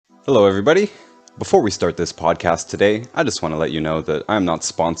Hello, everybody. Before we start this podcast today, I just want to let you know that I'm not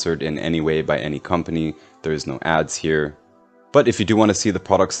sponsored in any way by any company. There is no ads here. But if you do want to see the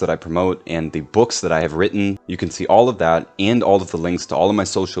products that I promote and the books that I have written, you can see all of that and all of the links to all of my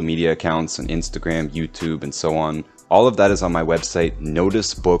social media accounts on Instagram, YouTube, and so on. All of that is on my website,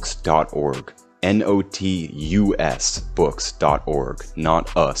 notusbooks.org. Notus books.org, not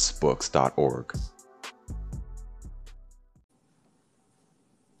usbooks.org.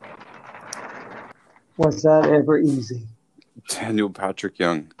 Was that ever easy? Daniel Patrick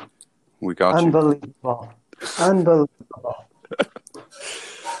Young, we got Unbelievable. Unbelievable.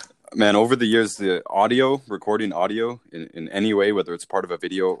 Man, over the years, the recording audio in any way, whether it's part of a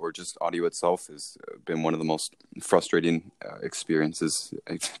video or just audio itself, has been one of the most frustrating experiences.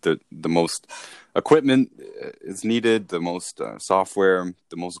 The most equipment is needed, the most software,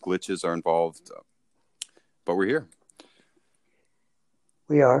 the most glitches are involved. But we're here.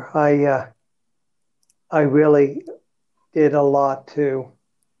 We are. I really did a lot to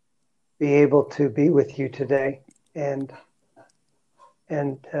be able to be with you today and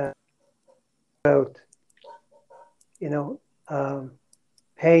about,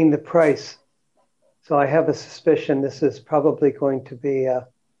 paying the price. So I have a suspicion this is probably going to be a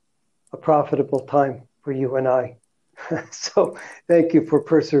profitable time for you and I. So thank you for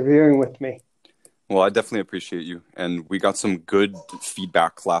persevering with me. Well, I definitely appreciate you. And we got some good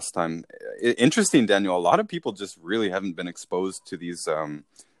feedback last time. Interesting, Daniel. A lot of people just really haven't been exposed to these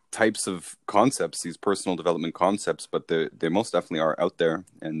types of concepts, these personal development concepts, but they most definitely are out there.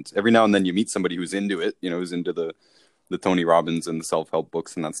 And every now and then you meet somebody who's into it, who's into the Tony Robbins and the self-help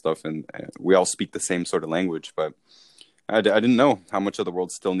books and that stuff. And we all speak the same sort of language, but I didn't know how much of the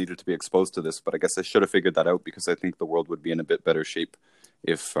world still needed to be exposed to this, but I guess I should have figured that out because I think the world would be in a bit better shape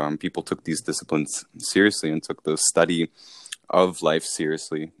if people took these disciplines seriously and took the study of life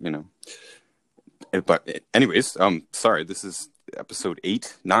seriously, But anyways, sorry, this is episode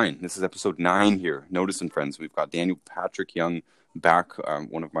 9. This is episode 9 here. Notus and Friends. We've got Daniel Patrick Young back,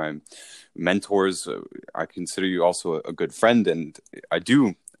 one of my mentors. I consider you also a good friend, and I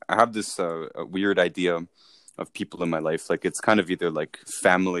have this weird idea of people in my life. Like it's kind of either like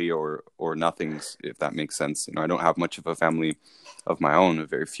family or nothings, if that makes sense. I don't have much of a family of my own,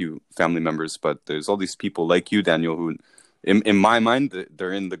 very few family members, but there's all these people like you, Daniel, who in my mind,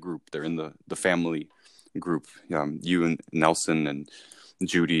 they're in the group. They're in the family group. You and Nelson and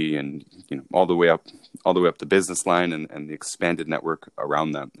Judy and all the way up the business line and the expanded network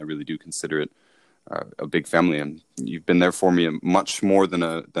around that. I really do consider it a big family, and you've been there for me in much more than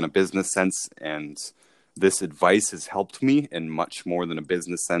a business sense, and this advice has helped me in much more than a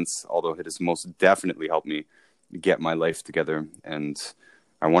business sense, although it has most definitely helped me get my life together. And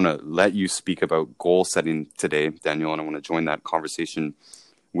I want to let you speak about goal setting today, Daniel, and I want to join that conversation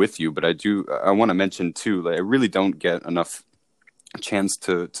with you. But I want to mention too, I really don't get enough chance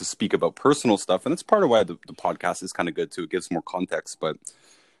to speak about personal stuff, and it's part of why the podcast is kind of good too. It gives more context. But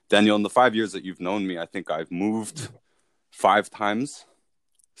Daniel, in the 5 years that you've known me, I think I've moved 5 times,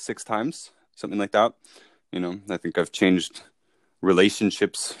 6 times, something like that. I think I've changed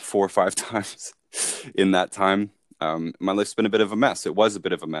relationships 4 or 5 times in that time. My life's been a bit of a mess. It was a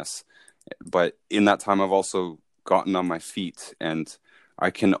bit of a mess. But in that time, I've also gotten on my feet, and I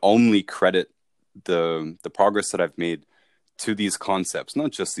can only credit the progress that I've made to these concepts,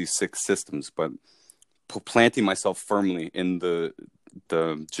 not just these 6 systems, but planting myself firmly in the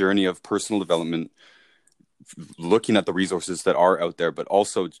journey of personal development, looking at the resources that are out there, but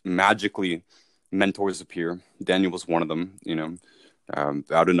also magically mentors appear. Daniel was one of them,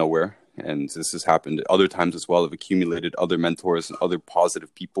 out of nowhere. And this has happened other times as well. I've accumulated other mentors and other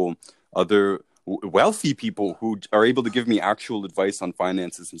positive people, other wealthy people who are able to give me actual advice on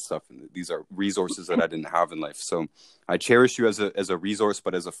finances and stuff. And these are resources that I didn't have in life. So I cherish you as a resource,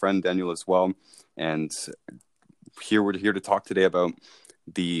 but as a friend, Daniel, as well. And we're here to talk today about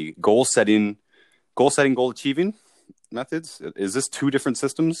the goal setting, goal achieving methods. Is this 2 different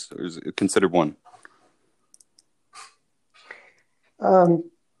systems, or is it considered one?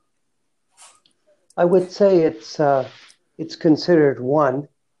 I would say it's considered one.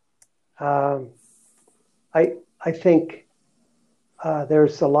 I think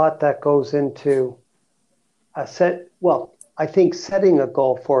there's a lot that goes into I think setting a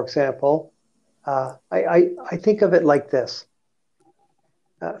goal, for example, I think of it like this: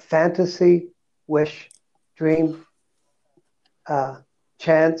 fantasy, wish, dream,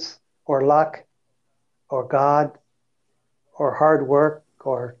 chance, or luck, or God, or hard work,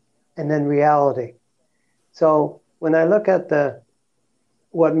 and then reality. So when I look at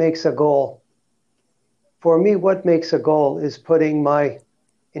what makes a goal, for me, what makes a goal is putting my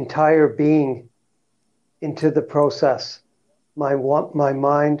entire being into the process, my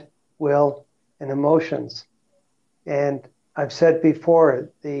mind, will, and emotions. And I've said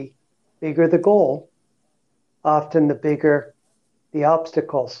before, the bigger the goal, often the bigger the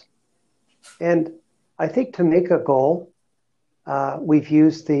obstacles. And I think to make a goal, we've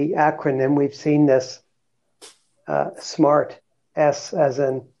used the acronym, we've seen this SMART, S as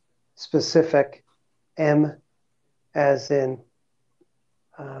in specific, M as in,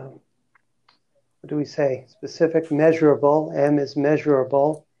 what do we say? Specific, measurable, M is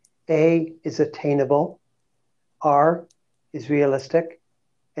measurable, A is attainable, R is realistic,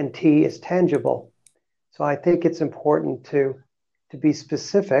 and T is tangible. So I think it's important to be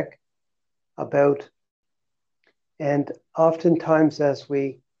specific about, and oftentimes as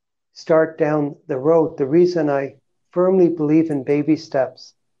we start down the road, the reason I firmly believe in baby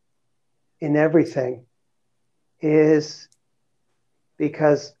steps in everything is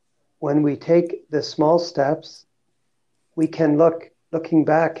because when we take the small steps, we can looking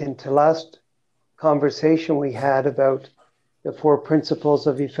back into last conversation we had about the 4 principles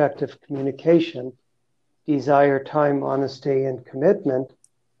of effective communication: desire, time, honesty, and commitment.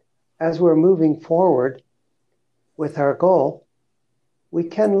 As we're moving forward with our goal, we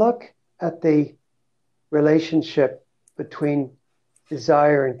can look at the relationship between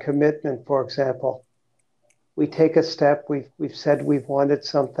desire and commitment, for example. We take a step, we've said we've wanted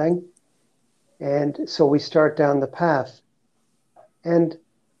something, and so we start down the path. And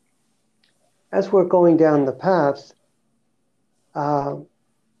as we're going down the path,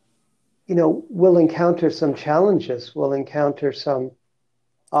 we'll encounter some challenges, we'll encounter some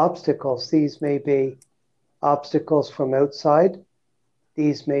obstacles. These may be obstacles from outside,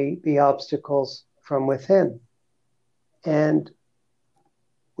 these may be obstacles from within. And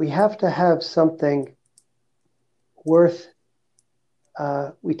we have to have something worth,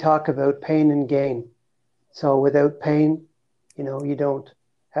 we talk about pain and gain. So without pain, you don't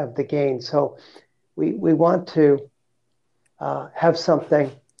have the gain. So we want to have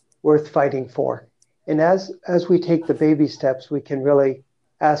something worth fighting for. And as we take the baby steps, we can really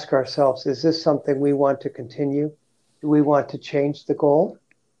ask ourselves, is this something we want to continue? Do we want to change the goal?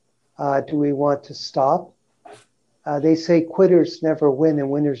 Do we want to stop? They say quitters never win and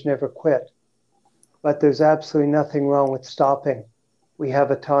winners never quit. But there's absolutely nothing wrong with stopping. We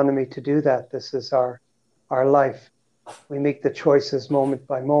have autonomy to do that. This is our life. We make the choices moment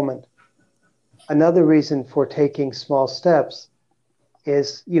by moment. Another reason for taking small steps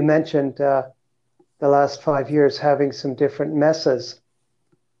is, you mentioned the last 5 years having some different messes.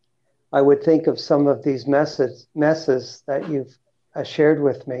 I would think of some of these messes that you've shared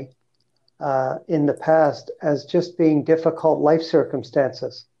with me in the past as just being difficult life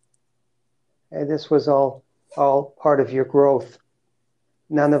circumstances. And this was all part of your growth.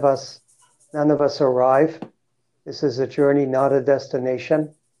 None of us arrive. This is a journey, not a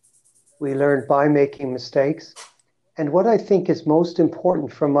destination. We learn by making mistakes. And what I think is most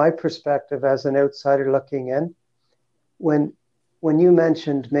important from my perspective as an outsider looking in, when you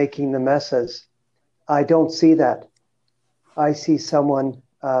mentioned making the messes, I don't see that. I see someone,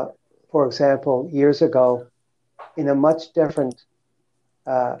 for example, years ago, in a much different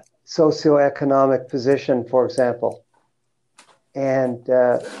socioeconomic position, for example. And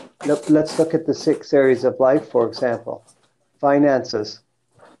let's look at the 6 areas of life, for example. Finances.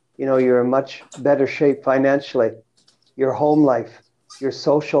 You're in much better shape financially. Your home life, your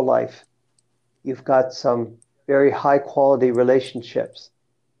social life. You've got some very high quality relationships.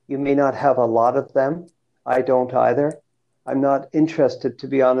 You may not have a lot of them. I don't either. I'm not interested, to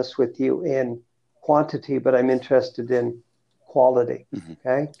be honest with you, in quantity, but I'm interested in quality. Mm-hmm.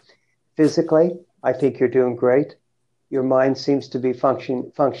 Okay. Physically, I think you're doing great. Your mind seems to be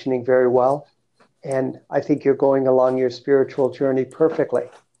functioning very well. And I think you're going along your spiritual journey perfectly.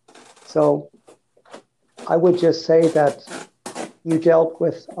 So I would just say that you dealt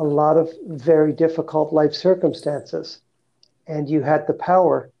with a lot of very difficult life circumstances, and you had the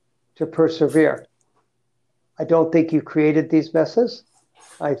power to persevere. I don't think you created these messes.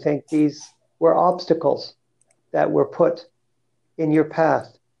 I think these were obstacles that were put in your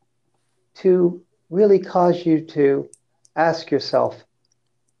path to really cause you to ask yourself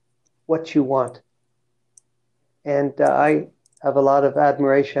what you want. And I have a lot of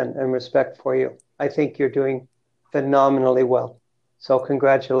admiration and respect for you. I think you're doing phenomenally well. So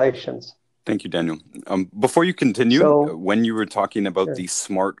congratulations. Thank you, Daniel. Before you continue, when you were talking about the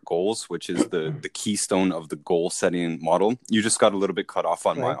SMART goals, which is the keystone of the goal setting model, you just got a little bit cut off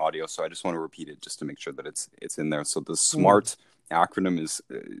on my audio. So I just want to repeat it just to make sure that it's in there. So the SMART acronym is,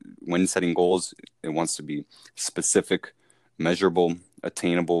 when setting goals, it wants to be specific, measurable,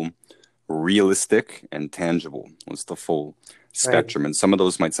 attainable, realistic, and tangible was the full spectrum. Right. And some of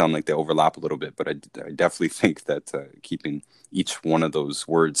those might sound like they overlap a little bit, but I definitely think that keeping each one of those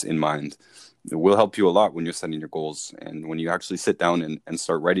words in mind will help you a lot when you're setting your goals. And when you actually sit down and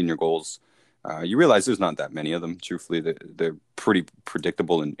start writing your goals, you realize there's not that many of them. Truthfully, they're pretty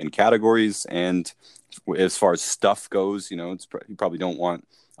predictable in categories. And as far as stuff goes, you probably don't want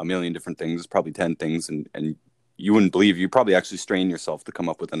a million different things, probably 10 things. And you wouldn't believe, you probably actually strain yourself to come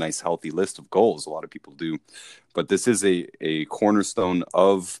up with a nice, healthy list of goals. A lot of people do. But this is a cornerstone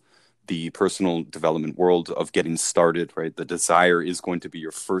of the personal development world of getting started, right? The desire is going to be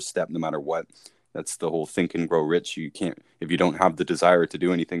your first step no matter what. That's the whole Think and Grow Rich. You can't, if you don't have the desire to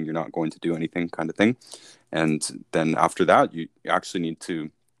do anything, you're not going to do anything kind of thing. And then after that, you actually need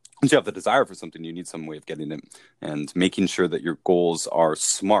to, once you have the desire for something, you need some way of getting it, and making sure that your goals are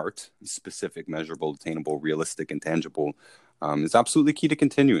smart, specific, measurable, attainable, realistic, and tangible is absolutely key to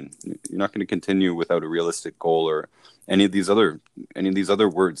continuing. You're not going to continue without a realistic goal or any of these other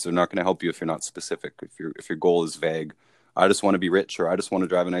words. They're not going to help you if you're not specific. If your goal is vague, I just want to be rich, or I just want to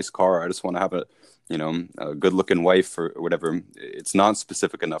drive a nice car, or I just want to have a good-looking wife, or whatever. It's not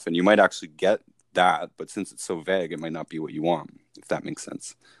specific enough, and you might actually get that, but since it's so vague, it might not be what you want, if that makes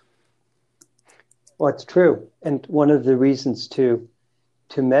sense. Well, it's true. And one of the reasons to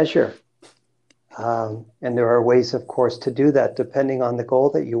measure, and there are ways, of course, to do that depending on the goal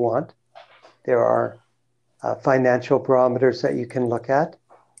that you want. There are financial barometers that you can look at.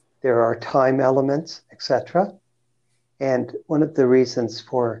 There are time elements, etc. And one of the reasons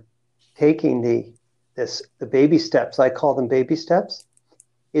for taking the baby steps, I call them baby steps,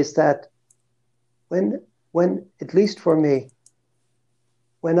 is that when at least for me,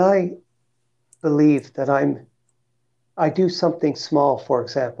 when I believe that I do something small, for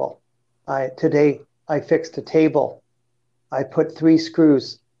example, today I fixed a table. I put 3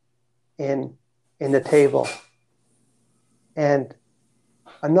 screws in the table, and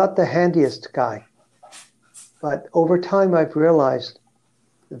I'm not the handiest guy, but over time I've realized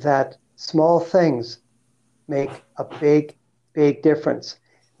that small things make a big, big difference.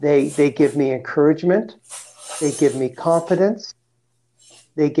 They give me encouragement. They give me confidence.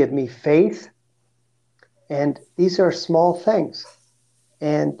 They give me faith. And these are small things.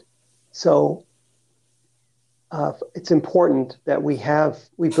 And so it's important that we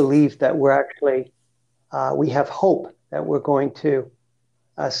believe that we're actually, we have hope that we're going to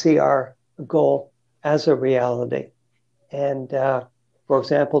see our goal as a reality. And for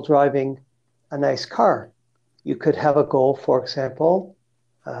example, driving a nice car. You could have a goal, for example,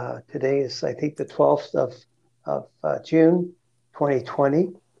 today is, I think, the 12th of June,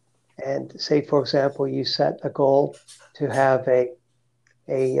 2020. And say, for example, you set a goal to have a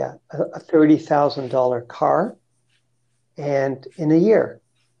 $30,000 car, and in a year.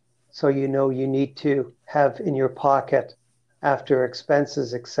 So you need to have in your pocket, after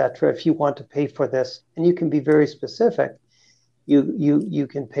expenses, etc., if you want to pay for this, and you can be very specific, you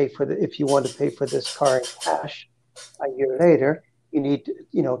can pay for if you want to pay for this car in cash a year later, you need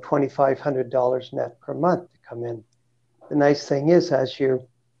 $2,500 net per month to come in. The nice thing is, as you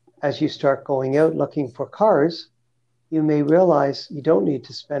start going out looking for cars, you may realize you don't need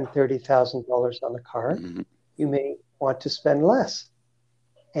to spend $30,000 on a car. Mm-hmm. You may want to spend less,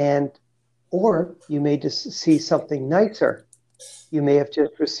 or you may just see something nicer. You may have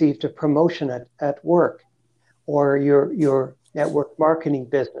just received a promotion at work, or your network marketing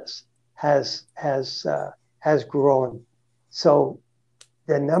business has grown. So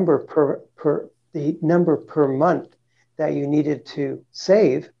the number per month that you needed to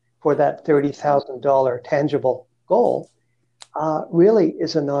save for that $30,000 tangible goal really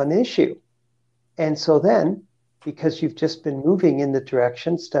is a non-issue. And so then, because you've just been moving in the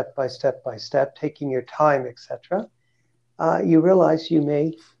direction step by step by step, taking your time, etc., you realize you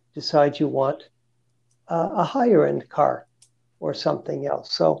may decide you want a higher end car or something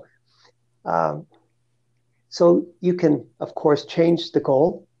else. So you can, of course, change the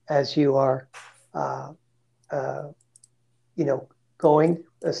goal as you are, going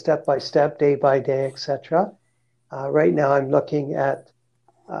step by step, day by day, etc. Right now, I'm looking at,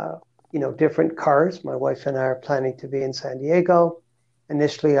 different cars. My wife and I are planning to be in San Diego.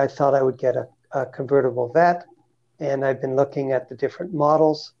 Initially, I thought I would get a convertible Vette, and I've been looking at the different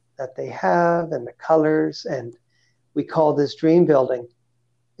models that they have and the colors, and we call this dream building.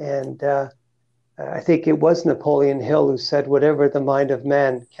 And I think it was Napoleon Hill who said, whatever the mind of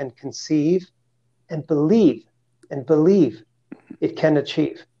man can conceive and believe, it can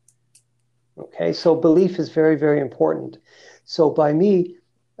achieve. Okay, so belief is very, very important. So by me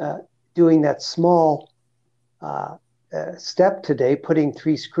doing that small step today, putting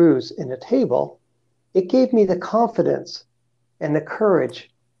 3 screws in a table, it gave me the confidence and the courage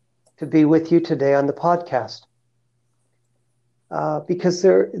to be with you today on the podcast. Because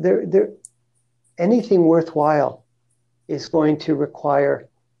anything worthwhile is going to require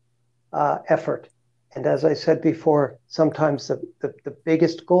effort. And as I said before, sometimes the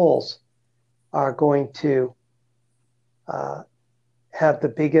biggest goals are going to have the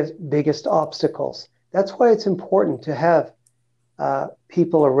biggest obstacles. That's why it's important to have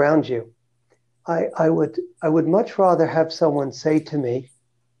people around you. I would much rather have someone say to me,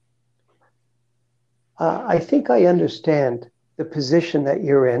 I think I understand the position that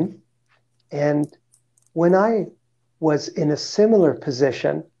you're in. And when I was in a similar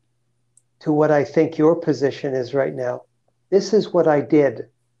position to what I think your position is right now, this is what I did.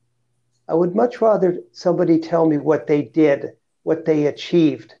 I would much rather somebody tell me what they did, what they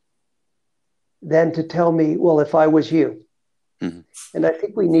achieved, than to tell me, well, if I was you. Mm-hmm. And I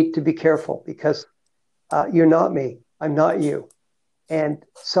think we need to be careful because you're not me, I'm not you. And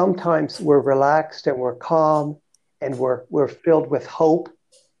sometimes we're relaxed and we're calm and we're filled with hope,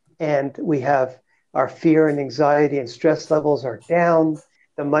 and we have our fear and anxiety and stress levels are down.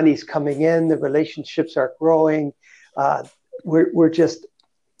 The money's coming in, the relationships are growing. We're just,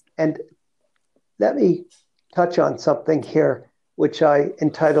 and let me touch on something here, which I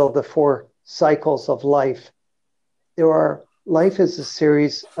entitled the 4 cycles of life. Life is a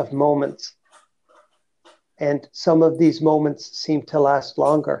series of moments. And some of these moments seem to last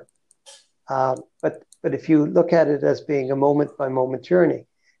longer. But if you look at it as being a moment by moment journey,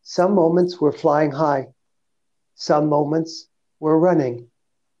 some moments we're flying high. Some moments we're running.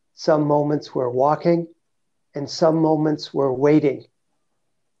 Some moments we're walking. And some moments we're waiting.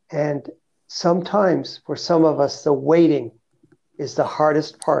 And sometimes for some of us, the waiting is the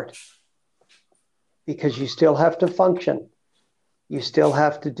hardest part because you still have to function. You still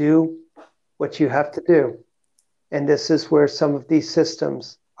have to do what you have to do. And this is where some of these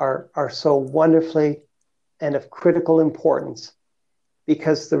systems are so wonderfully and of critical importance,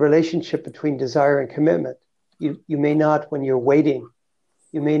 because the relationship between desire and commitment, you may not, when you're waiting,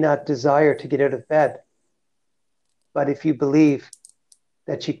 you may not desire to get out of bed. But if you believe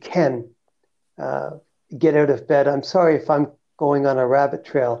that you can get out of bed, I'm sorry if I'm going on a rabbit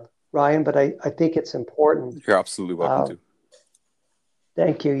trail, Ryan, but I think it's important. You're absolutely welcome to.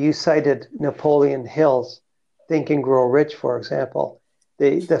 Thank you. You cited Napoleon Hill's Think and Grow Rich, for example.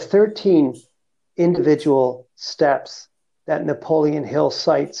 The 13 individual steps that Napoleon Hill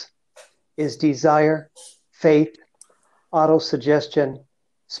cites is desire, faith, autosuggestion,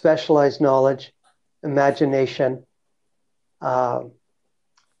 specialized knowledge, imagination.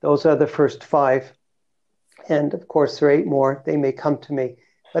 Those are the first 5. And of course, there are 8 more. They may come to me.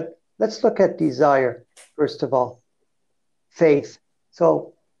 But let's look at desire, first of all. Faith.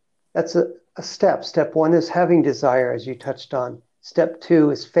 So that's a step. Step 1 is having desire, as you touched on. Step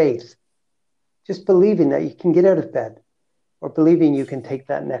 2 is faith. Just believing that you can get out of bed or believing you can take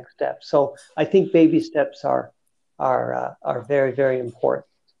that next step. So I think baby steps are very, very important.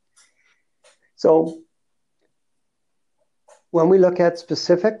 So when we look at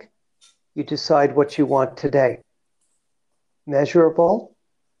specific, you decide what you want today. Measurable,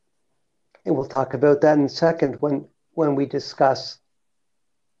 and we'll talk about that in a second when we discuss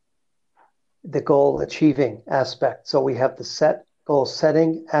the goal achieving aspect. So we have the goal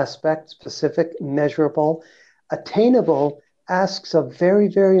setting aspect, specific, measurable. Attainable asks a very,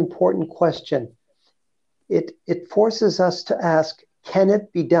 very important question. It forces us to ask, can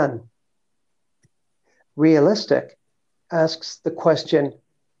it be done? Realistic asks the question,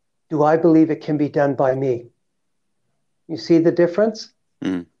 do I believe it can be done by me? You see the difference?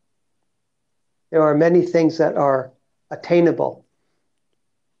 Mm. There are many things that are attainable.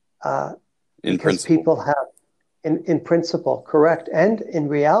 In because principle. People have, in principle, correct, and in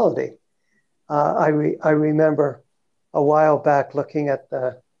reality. I remember a while back looking at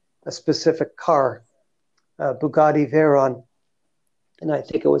a specific car, Bugatti Veyron, and I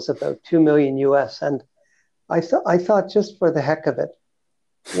think it was about $2 million US. And I thought, just for the heck of it,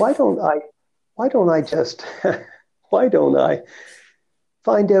 why don't I just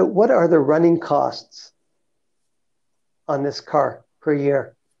find out what are the running costs on this car per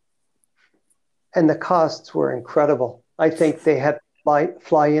year? And the costs were incredible. I think they had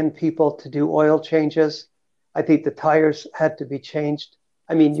fly in people to do oil changes. I think the tires had to be changed.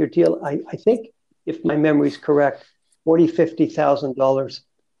 I mean, I think, if my memory's correct, $40,000,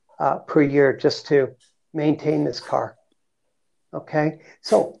 $50,000 per year just to maintain this car. Okay,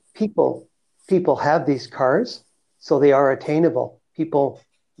 so people have these cars, so they are attainable. People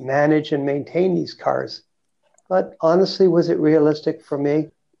manage and maintain these cars. But honestly, was it realistic for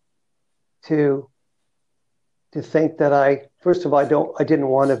me to think that first of all, I didn't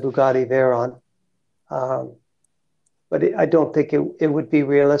want a Bugatti Veyron, but I don't think it would be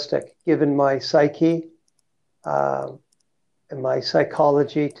realistic given my psyche and my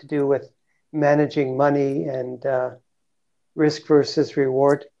psychology to do with managing money and risk versus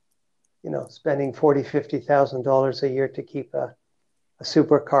reward. Spending $40,000-$50,000 a year to keep a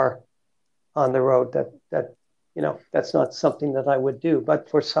supercar on the road, that's not something that I would do. But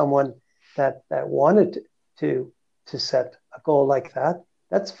for someone that wanted to set a goal like that,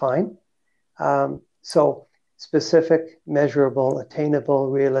 that's fine. So specific, measurable, attainable,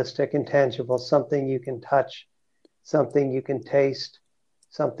 realistic, intangible, something you can touch, something you can taste,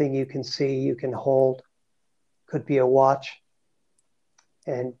 something you can see, you can hold. Could be a watch.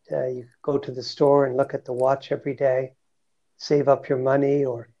 And you go to the store and look at the watch every day, save up your money,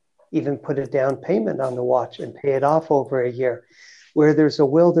 or even put a down payment on the watch and pay it off over a year. Where there's a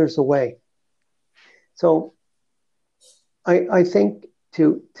will, there's a way. So I think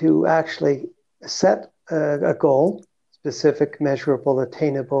to actually set a goal, specific, measurable,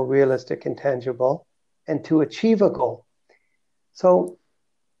 attainable, realistic, intangible, and to achieve a goal. So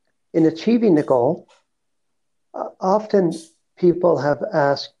in achieving the goal, often people have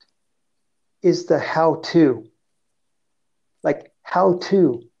asked, is the how-to, like how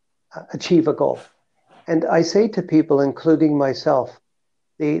to achieve a goal? And I say to people, including myself,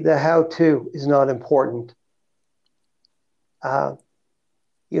 the how-to is not important.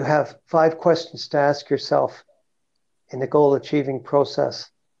 You have 5 questions to ask yourself in the goal achieving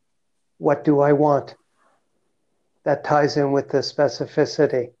process. What do I want? That ties in with the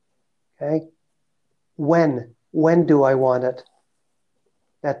specificity. Okay. When do I want it?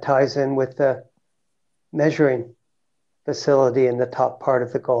 That ties in with the measuring facility in the top part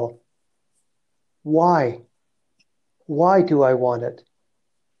of the goal. Why? Why do I want it?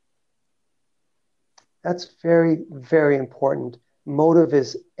 That's very, very important. Motive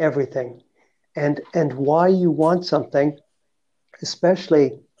is everything. And why you want something,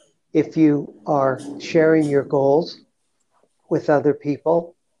 especially if you are sharing your goals with other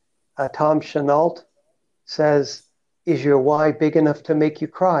people. Tom Chenault says, is your why big enough to make you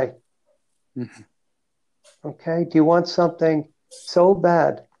cry? Mm-hmm. Okay. Do you want something so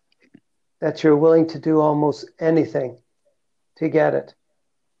bad that you're willing to do almost anything to get it?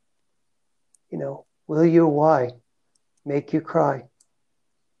 Will your why make you cry?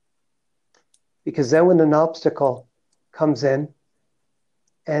 Because then when an obstacle comes in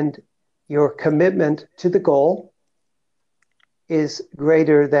and your commitment to the goal is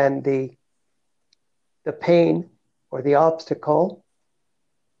greater than the pain or the obstacle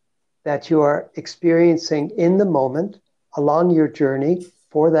that you are experiencing in the moment along your journey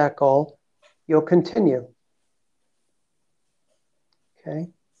for that goal, you'll continue. Okay.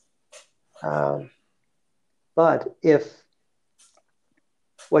 But if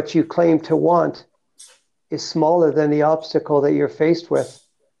what you claim to want is smaller than the obstacle that you're faced with,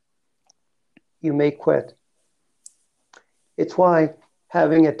 you may quit. It's why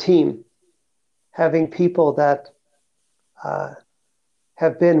having a team, having people that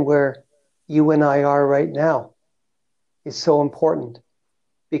have been where you and I are right now is so important,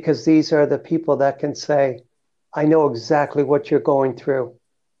 because these are the people that can say, I know exactly what you're going through.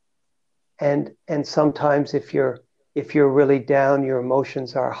 And sometimes if you're really down, your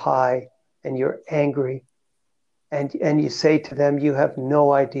emotions are high and you're angry, and you say to them, you have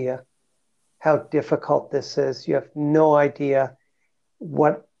no idea how difficult this is. You have no idea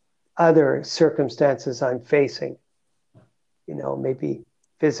what other circumstances I'm facing, maybe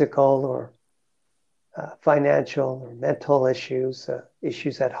physical or financial or mental issues,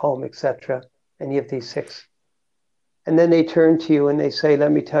 issues at home, etc. Any of these 6. And then they turn to you and they say,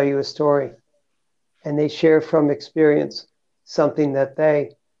 let me tell you a story. And they share from experience something that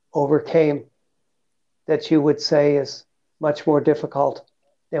they overcame that you would say is much more difficult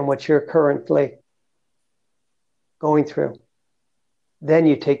than what you're currently going through. Then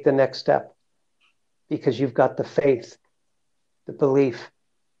you take the next step because you've got the faith, the belief.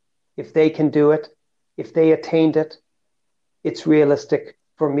 If they can do it, if they attained it, it's realistic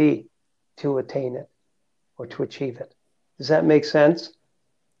for me to attain it or to achieve it. Does that make sense?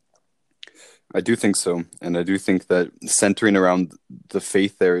 I do think so. And I do think that centering around the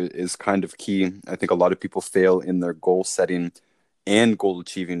faith there is kind of key. I think a lot of people fail in their goal setting and goal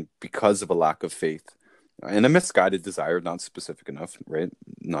achieving because of a lack of faith and a misguided desire, not specific enough, right?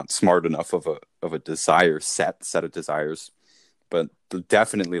 Not smart enough of a desire set of desires, but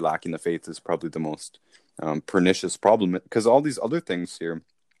definitely lacking the faith is probably the most pernicious problem, because all these other things here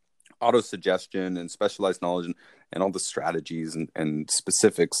auto suggestion and specialized knowledge and all the strategies and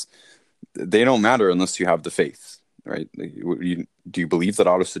specifics, they don't matter unless you have the faith, right? Do you believe that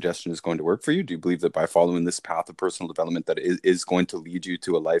auto suggestion is going to work for you? Do you believe that by following this path of personal development that it is going to lead you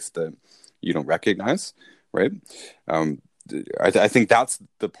to a life that you don't recognize, right? I think that's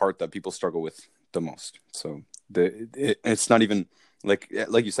the part that people struggle with the most. So it's not even like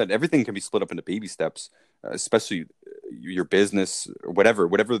you said, everything can be split up into baby steps, especially your business or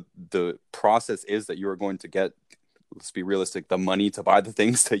whatever the process is that you are going to get. Let's be realistic, the money to buy the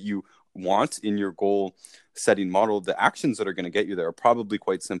things that you want in your goal setting model. The actions that are going to get you there are probably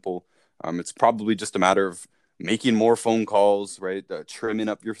quite simple. It's probably just a matter of making more phone calls, right? Trimming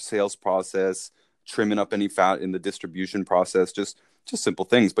up your sales process, trimming up any fat in the distribution process, just simple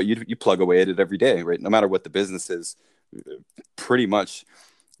things, but you plug away at it every day, right? No matter what the business is, pretty much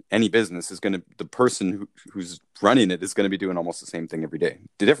any business is going to, the person who's running it is going to be doing almost the same thing every day.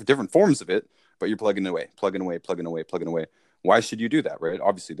 The different forms of it, but you're plugging away. Why should you do that, right?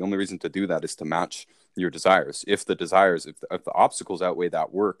 Obviously, the only reason to do that is to match your desires. If the obstacles outweigh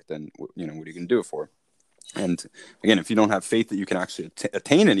that work, then what are you going to do it for? And again, if you don't have faith that you can actually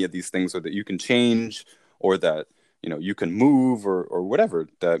attain any of these things, or that you can change, or that you can move, or whatever,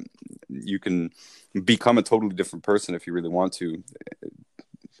 that you can become a totally different person if you really want to.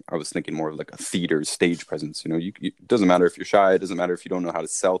 I was thinking more of like a theater stage presence. It doesn't matter if you're shy. It doesn't matter if you don't know how to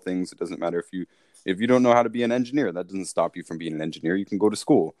sell things. It doesn't matter if you don't know how to be an engineer. That doesn't stop you from being an engineer. You can go to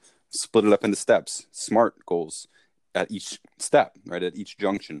school, split it up into steps, SMART goals at each step, right, at each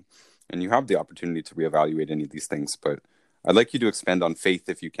junction. And you have the opportunity to reevaluate any of these things. But I'd like you to expand on faith,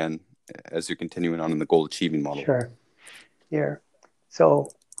 if you can, as you're continuing on in the goal achieving model. Sure. Yeah.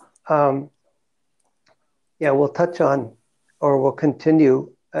 So, we'll touch on, or we'll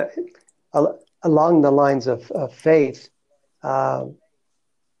continue along the lines of faith.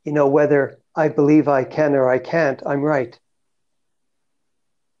 Whether I believe I can or I can't, I'm right.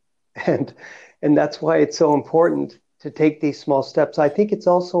 And that's why it's so important to take these small steps. I think it's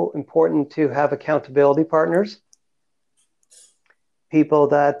also important to have accountability partners, people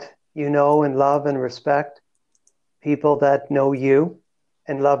that you know and love and respect, people that know you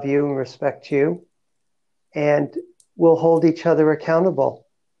and love you and respect you, and will hold each other accountable.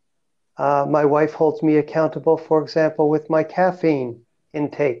 My wife holds me accountable, for example, with my caffeine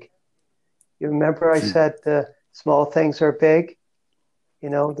intake. You remember I said the small things are big?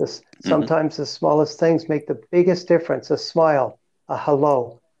 Sometimes the smallest things make the biggest difference. A smile, a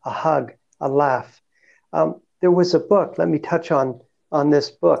hello, a hug, a laugh. There was a book, let me touch on this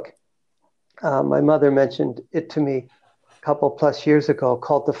book. My mother mentioned it to me a couple plus years ago,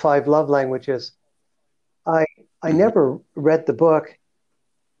 called The 5 Love Languages. I never read the book,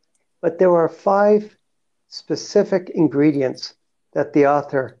 but there are 5 specific ingredients that the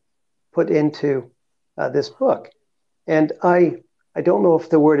author put into this book. And I don't know if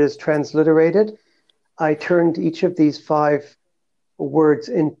the word is transliterated. I turned each of these 5 words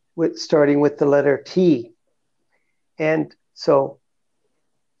in starting with the letter T. And so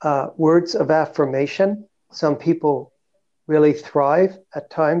words of affirmation. Some people really thrive at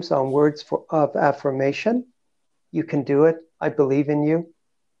times on words of affirmation. You can do it. I believe in you.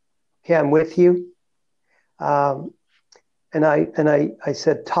 Okay, I'm with you. And I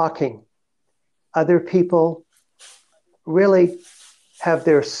said talking. Other people really have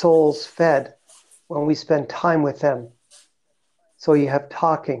their souls fed when we spend time with them. So you have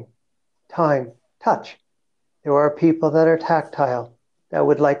talking, time, touch. There are people that are tactile, that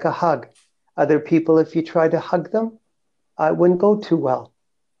would like a hug. Other people, if you try to hug them, it wouldn't go too well.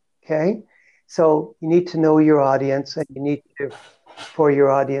 Okay? So you need to know your audience, and you need for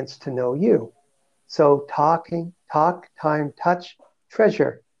your audience to know you. So talk, time, touch,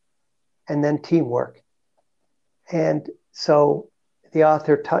 treasure, and then teamwork. And so the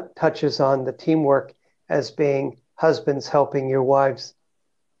author touches on the teamwork as being husbands helping your wives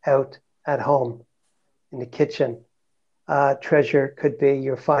out at home in the kitchen. Treasure could be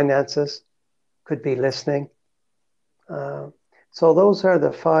your finances, could be listening. So those are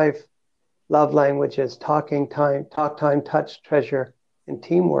the 5 love languages: talk, time, touch, treasure, and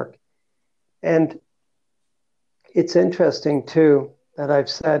teamwork. And it's interesting too that I've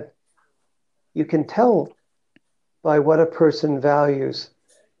said you can tell by what a person values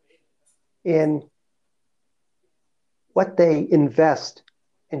in what they invest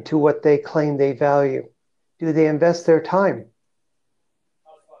into what they claim they value. Do they invest their time?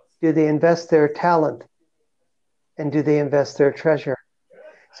 Do they invest their talent? And do they invest their treasure?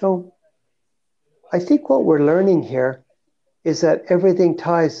 So I think what we're learning here is that everything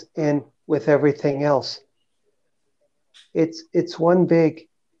ties in with everything else. It's one big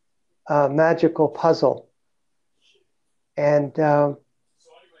magical puzzle. And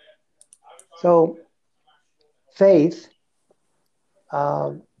so faith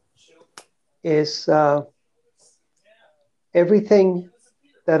is everything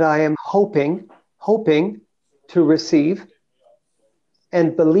that I am hoping to receive,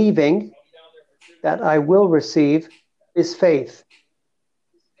 and believing that I will receive is faith.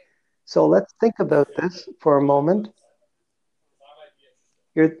 So let's think about this for a moment.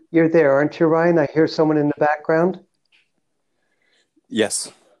 You're there, aren't you, Ryan? I hear someone in the background.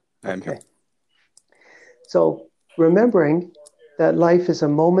 Yes, I am here. So remembering that life is a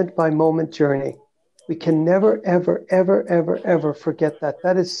moment-by-moment journey. We can never, ever, ever, ever, ever forget that.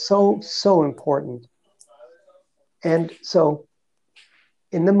 That is so, so important. And so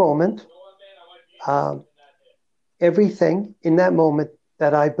in the moment, everything in that moment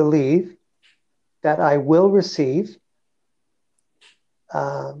that I believe that I will receive.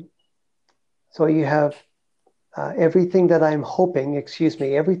 So you have everything that I'm hoping,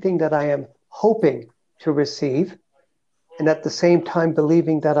 everything that I am hoping to receive, and at the same time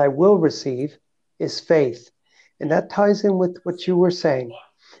believing that I will receive is faith. And that ties in with what you were saying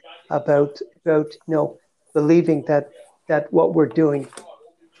about believing that what we're doing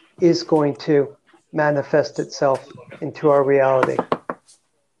is going to manifest itself into our reality.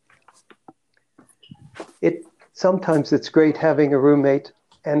 Sometimes it's great having a roommate,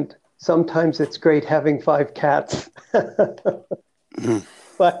 and sometimes it's great having 5 cats.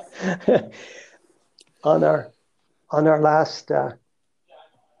 But on our last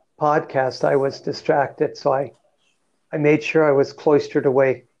podcast, I was distracted, so I made sure I was cloistered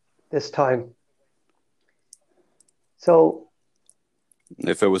away this time. So,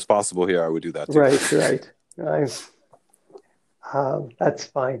 if it was possible here, I would do that too. Right. That's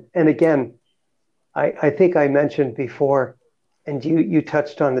fine. And again, I think I mentioned before, and you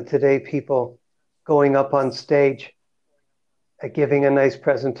touched on it today, people going up on stage, giving a nice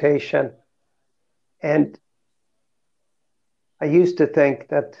presentation. And I used to think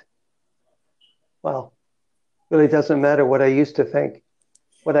that, well, really doesn't matter what I used to think.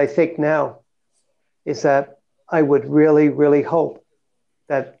 What I think now is that I would really, really hope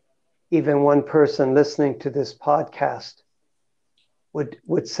that even one person listening to this podcast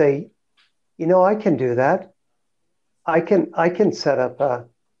would say, I can do that. I can set up a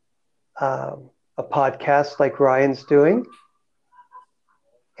podcast like Ryan's doing.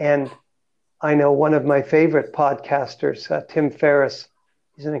 And I know one of my favorite podcasters, Tim Ferriss.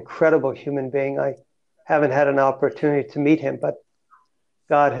 He's an incredible human being. I haven't had an opportunity to meet him, but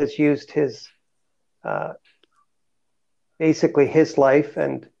God has used his basically his life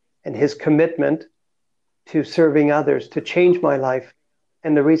and his commitment to serving others to change my life.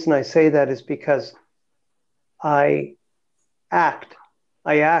 And the reason I say that is because I act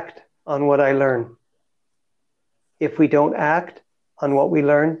on what I learn. If we don't act on what we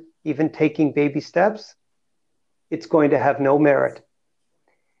learn, even taking baby steps, it's going to have no merit.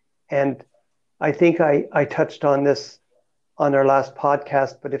 And I think I touched on this on our last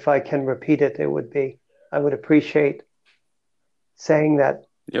podcast, but if I can repeat it, I would appreciate saying that.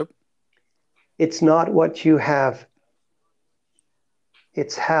 Yep. It's not what you have.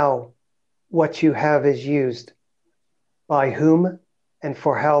 It's how what you have is used, by whom and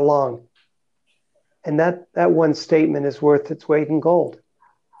for how long. And that one statement is worth its weight in gold.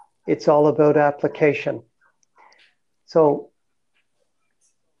 It's all about application. So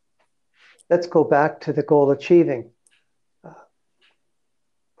let's go back to the goal achieving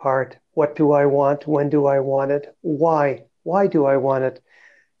part. What do I want? When do I want it? Why? Why do I want it?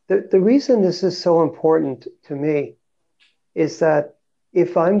 The reason this is so important to me is that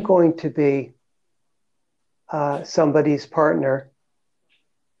if I'm going to be somebody's partner,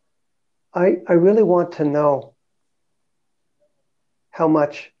 I really want to know how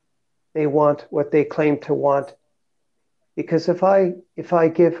much they want what they claim to want. Because if I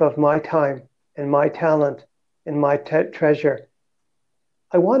give of my time and my talent and my treasure,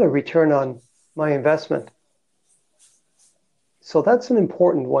 I want a return on my investment. So that's an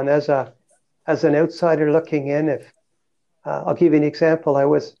important one as an outsider looking in. If I'll give you an example, I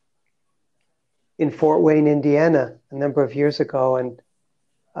was in Fort Wayne, Indiana, a number of years ago, and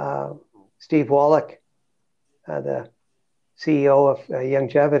Steve Wallach, the CEO of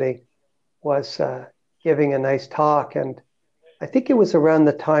Youngevity, was giving a nice talk, and I think it was around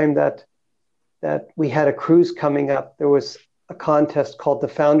the time that we had a cruise coming up. There was a contest called the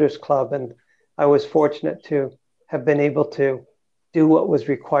Founders Club, and I was fortunate to have been able to do what was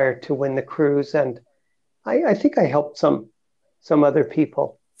required to win the cruise, and I think I helped some other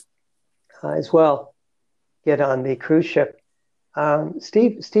people as well get on the cruise ship.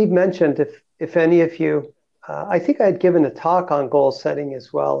 Steve mentioned if any of you, I think I'd given a talk on goal setting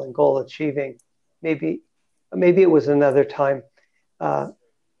as well and goal achieving. Maybe it was another time.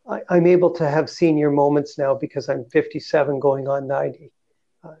 I'm able to have senior moments now because I'm 57 going on 90.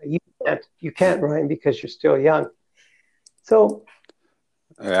 You can't, Ryan, because you're still young. So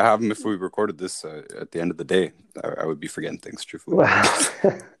I have them if we recorded this at the end of the day. I would be forgetting things, truthfully.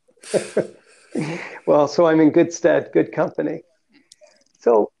 Well, so I'm in good stead, good company.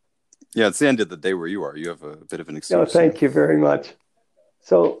 So yeah, it's the end of the day where you are. You have a bit of an excuse. No, thank you very much.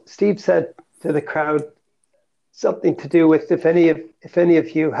 So Steve said to the crowd something to do with if any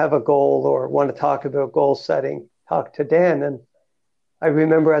of you have a goal or want to talk about goal setting, talk to Dan. And I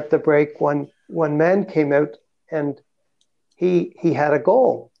remember at the break one man came out and he had a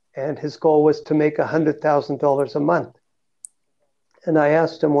goal, and his goal was to make $100,000 a month. And I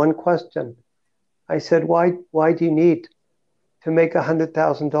asked him one question. I said, why do you need to make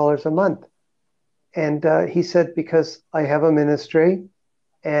 $100,000 a month? And he said, because I have a ministry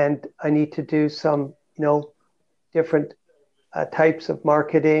and I need to do some, different types of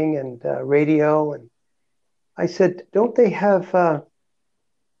marketing and radio. And I said, don't they have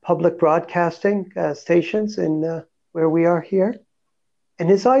public broadcasting stations in where we are here? And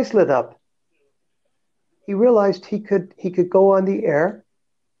his eyes lit up. He realized he could go on the air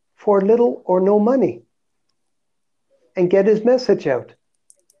for little or no money and get his message out.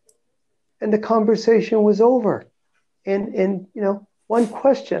 And the conversation was over in one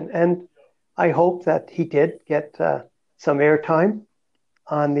question. And I hope that he did get some airtime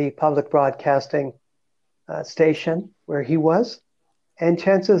on the public broadcasting station where he was. And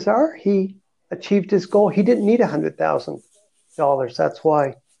chances are he achieved his goal. He didn't need $100,000. That's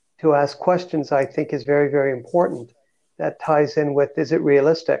why to ask questions, I think, is very, very important. That ties in with, is it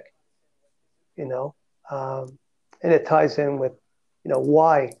realistic? And it ties in with,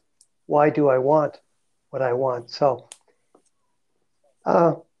 why do I want what I want? So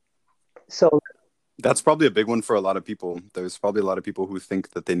that's probably a big one for a lot of people. There's probably a lot of people who think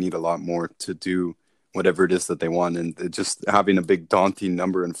that they need a lot more to do whatever it is that they want, and just having a big daunting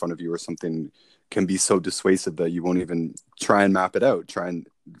number in front of you or something can be so dissuasive that you won't even try and map it out, try and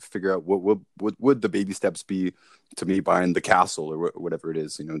figure out what would the baby steps be to me buying the castle or whatever it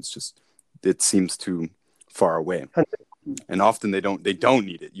is. It seems too far away. And often they don't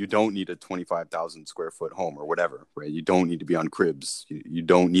need it. You don't need a 25,000 square foot home or whatever, right? You don't need to be on cribs. You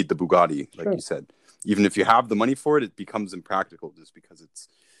don't need the Bugatti, like you said. Even if you have the money for it, it becomes impractical just because it's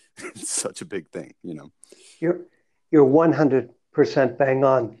such a big thing, You're 100% bang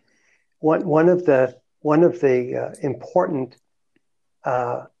on. One of the important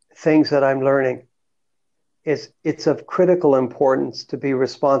things that I'm learning is it's of critical importance to be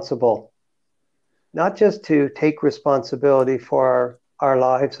responsible, not just to take responsibility for our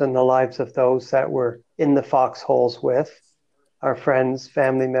lives and the lives of those that we're in the foxholes with, our friends,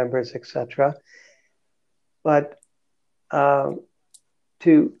 family members, etc., but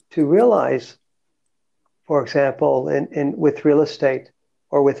to realize, for example, with real estate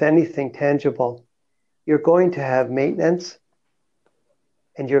or with anything tangible, you're going to have maintenance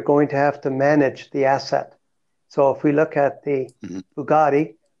and you're going to have to manage the asset. So if we look at the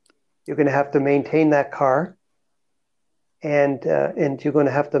Bugatti, you're going to have to maintain that car, and you're going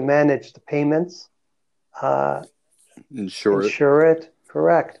to have to manage the payments, insure it.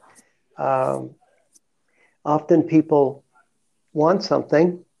 Correct. Often people want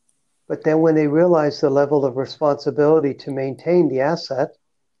something, but then when they realize the level of responsibility to maintain the asset,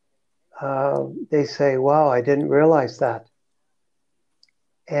 they say, wow, I didn't realize that.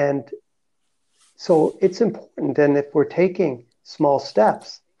 And so it's important. And if we're taking small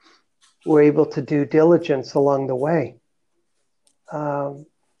steps, we're able to do diligence along the way.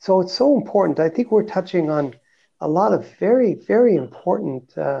 So it's so important. I think we're touching on a lot of very, very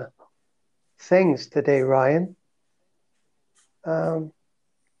important things today, Ryan.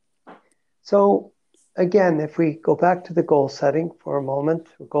 So again, if we go back to the goal setting for a moment,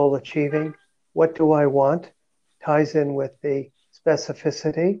 goal achieving, what do I want? Ties in with the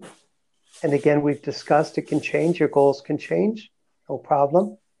specificity. And again, we've discussed it can change. Your goals can change, no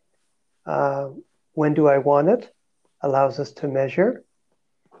problem. When do I want it? Allows us to measure.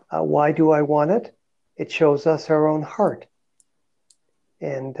 Why do I want it? It shows us our own heart.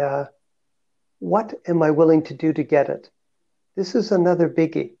 And what am I willing to do to get it? This is another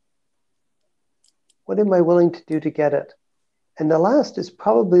biggie. What am I willing to do to get it? And the last is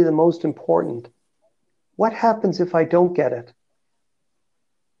probably the most important. What happens if I don't get it?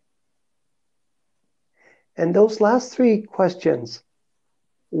 And those last three questions,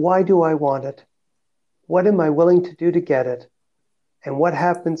 why do I want it? What am I willing to do to get it? And what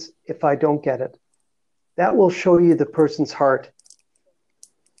happens if I don't get it? That will show you the person's heart.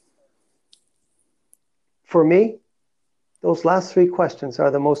 For me, those last three questions are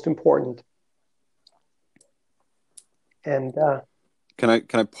the most important. And can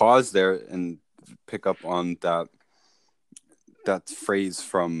I pause there and pick up on that phrase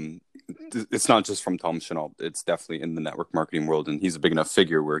from, it's not just from Tom Chenault, it's definitely in the network marketing world, and he's a big enough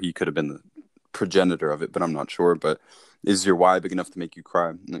figure where he could have been the progenitor of it, but I'm not sure. But is your why big enough to make you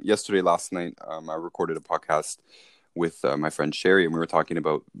cry? Last night, I recorded a podcast with my friend Sherry, and we were talking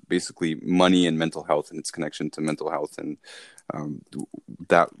about basically money and mental health and its connection to mental health. And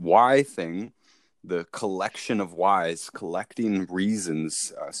that why thing, the collection of whys, collecting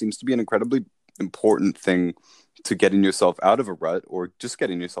reasons, seems to be an incredibly important thing to getting yourself out of a rut or just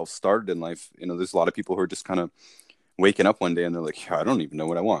getting yourself started in life. There's a lot of people who are just kind of waking up one day and they're like, yeah, I don't even know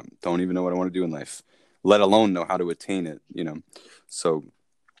what I want. Don't even know what I want to do in life, let alone know how to attain it, So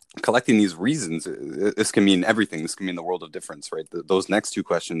collecting these reasons, this can mean everything. This can mean the world of difference, right? Those next two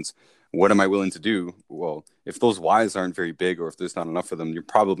questions, what am I willing to do? Well, if those whys aren't very big, or if there's not enough of them, you're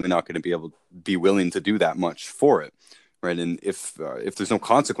probably not going to be willing to do that much for it, right? And if there's no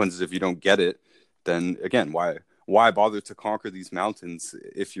consequences, if you don't get it, then again, why bother to conquer these mountains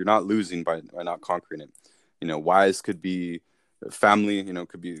if you're not losing by not conquering it? Whys could be family,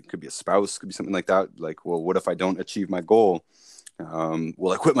 could be a spouse, could be something like that. Like, well, what if I don't achieve my goal?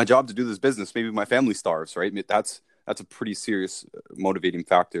 Will I quit my job to do this business? Maybe my family starves, right? That's a pretty serious motivating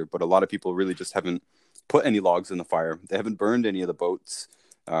factor. But a lot of people really just haven't put any logs in the fire. They haven't burned any of the boats.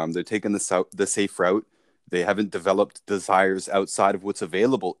 They're taking the safe route. They haven't developed desires outside of what's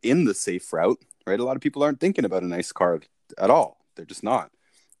available in the safe route, right? A lot of people aren't thinking about a nice car at all. They're just not.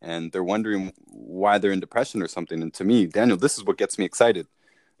 And they're wondering why they're in depression or something. And to me, Daniel, this is what gets me excited.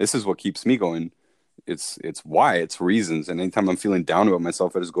 This is what keeps me going. It's why, it's reasons. And anytime I'm feeling down about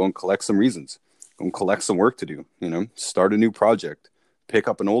myself, I just go and collect some reasons, go and collect some work to do, start a new project, pick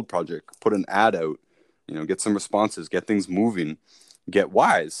up an old project, put an ad out, get some responses, get things moving, get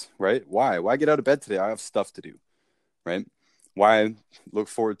whys, right? Why get out of bed today? I have stuff to do, right? Why look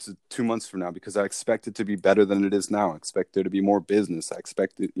forward to 2 months from now? Because I expect it to be better than it is now. I expect there to be more business. I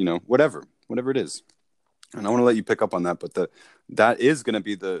expect it, whatever it is. And I want to let you pick up on that, but that is going to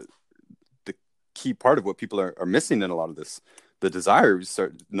be the key part of what people are missing in a lot of this. The desire.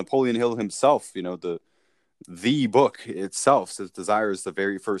 Napoleon Hill himself, the book itself says desire is the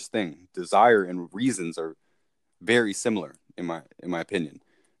very first thing. Desire and reasons are very similar in my opinion.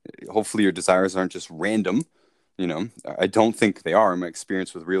 Hopefully your desires aren't just random. I don't think they are. In my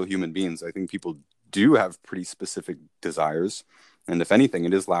experience with real human beings, I think people do have pretty specific desires, and if anything,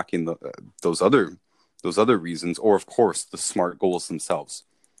 it is lacking those other reasons, or of course the SMART goals themselves.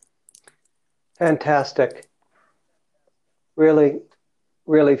 Fantastic. Really,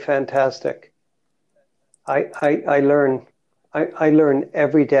 really fantastic. I learn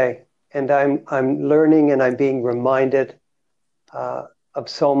every day, and I'm learning, and I'm being reminded of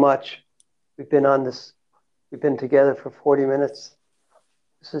so much. We've been together for 40 minutes.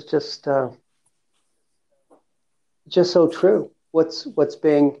 This is just so true. What's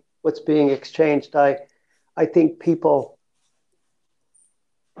being exchanged. I think people.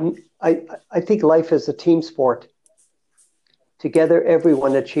 I think life is a team sport. Together,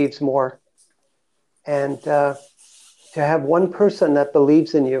 everyone achieves more. And to have one person that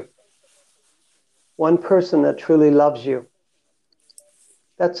believes in you, one person that truly loves you,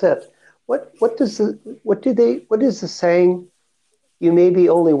 that's it. What is the saying? You may be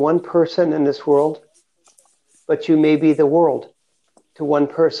only one person in this world, but you may be the world to one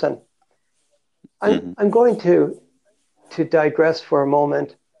person. I'm going to digress for a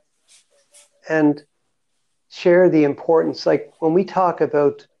moment and share the importance. Like when we talk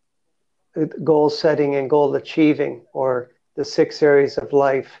about goal setting and goal achieving, or the 6 areas of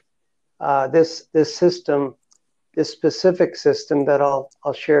life, this system, this specific system that I'll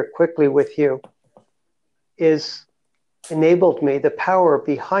share quickly with you, is enabled me. The power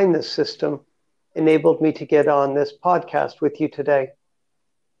behind this system enabled me to get on this podcast with you today,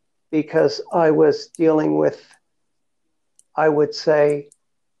 because I was dealing with, I would say,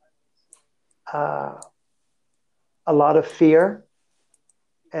 a lot of fear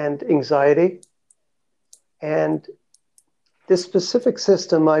and anxiety. And this specific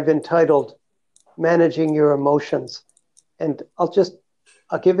system I've entitled Managing Your Emotions. And I'll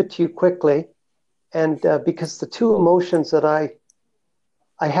give it to you quickly. And because the two emotions that I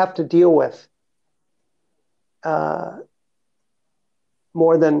have to deal with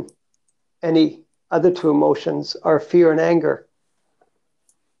more than any other two emotions are fear and anger.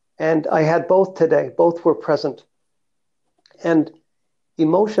 And I had both today. Both were present. And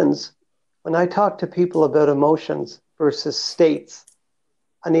emotions, when I talk to people about emotions versus states,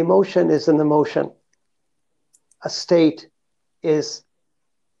 an emotion is an emotion. A state is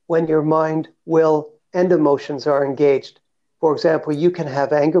when your mind, will, and emotions are engaged. For example, you can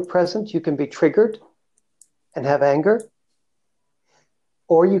have anger present, you can be triggered and have anger,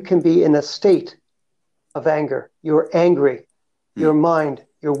 or you can be in a state of anger. You're angry, your mind,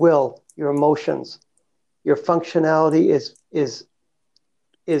 your will, your emotions, your functionality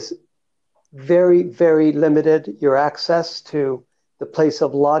is very, very limited. Your access to the place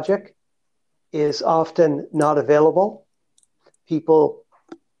of logic is often not available. People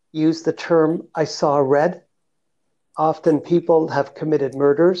use the term, I saw red. Often people have committed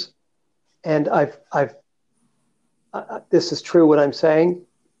murders. And this is true what I'm saying.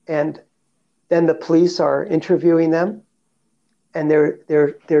 And then the police are interviewing them, and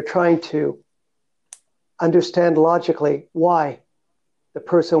they're trying to understand logically why the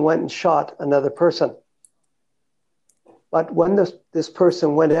person went and shot another person. But when this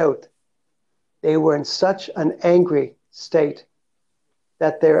person went out, they were in such an angry state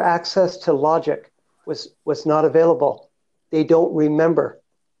that their access to logic was not available. They don't remember.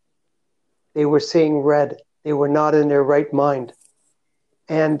 They were seeing red. They were not in their right mind.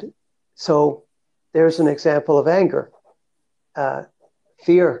 And so there's an example of anger.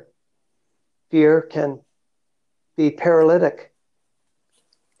 Fear. Fear can be paralytic.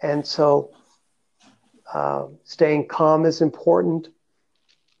 And so staying calm is important.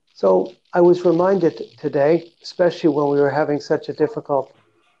 So I was reminded today, especially when we were having such a difficult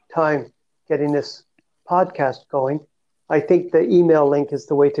time getting this podcast going. I think the email link is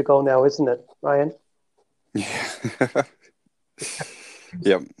the way to go now, isn't it, Ryan? Yeah.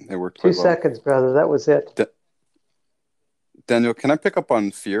 Yep, it worked quite 2 seconds, brother. That was it. Daniel, can I pick up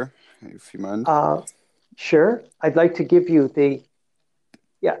on fear, if you mind? Sure. I'd like to give you the.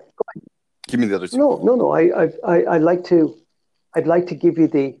 Yeah. Go ahead. Give me the other two. No. I'd like to give you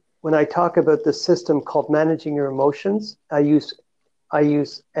the. When I talk about the system called managing your emotions, I use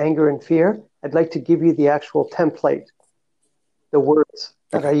anger and fear. I'd like to give you the actual template, the words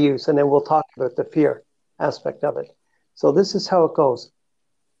that I use, and then we'll talk about the fear aspect of it. So this is how it goes.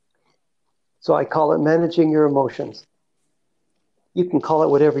 So I call it managing your emotions. You can call it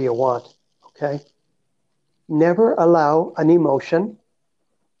whatever you want, okay? Never allow an emotion,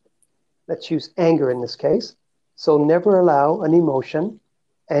 let's use anger in this case. So never allow an emotion,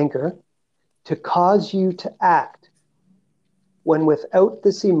 anger, to cause you to act when without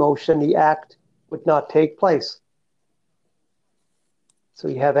this emotion, the act would not take place. So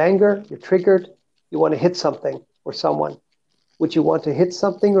you have anger, you're triggered, you want to hit something or someone. Would you want to hit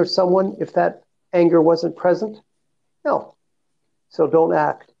something or someone if that anger wasn't present? No. So don't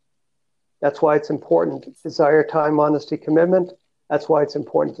act. That's why it's important. Desire, time, honesty, commitment. That's why it's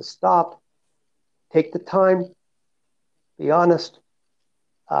important to stop. Take the time. Be honest.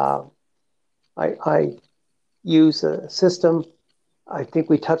 I use a system I think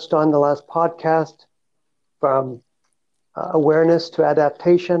we touched on the last podcast, from awareness to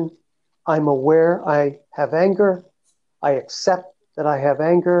adaptation. I'm aware I have anger. I accept that I have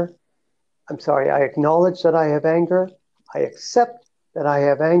anger. I acknowledge that I have anger. I accept that I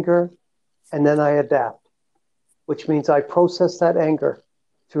have anger. And then I adapt, which means I process that anger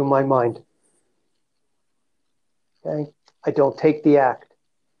through my mind. Okay? I don't take the act.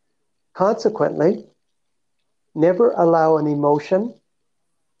 Consequently, never allow an emotion,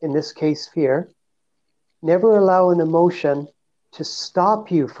 in this case fear, never allow an emotion to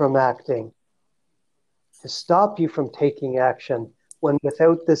stop you from acting, to stop you from taking action, when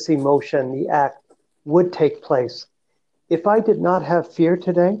without this emotion, the act would take place. If I did not have fear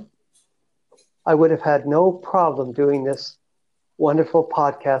today, I would have had no problem doing this wonderful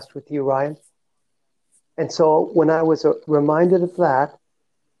podcast with you, Ryan. And so when I was reminded of that,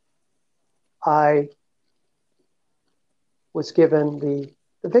 I was given the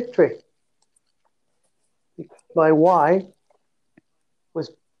victory. My why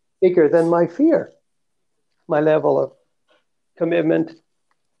was bigger than my fear. My level of commitment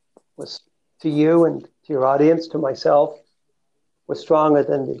was to you and to your audience, to myself, was stronger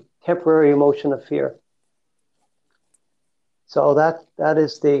than the temporary emotion of fear. So that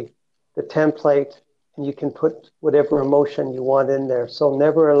is the template, and you can put whatever emotion you want in there. So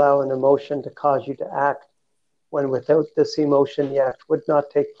never allow an emotion to cause you to act when without this emotion, the act would not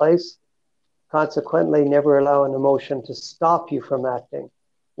take place. Consequently, never allow an emotion to stop you from acting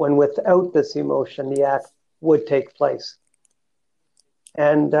when without this emotion, the act would take place.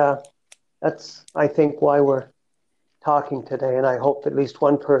 And that's, I think, why we're talking today. And I hope at least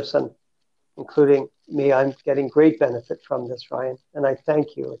one person including me. I'm getting great benefit from this, Ryan, and I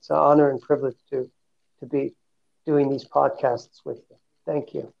thank you. It's an honor and privilege to be doing these podcasts with you.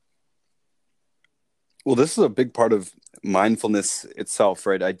 Thank you. Well, this is a big part of mindfulness itself,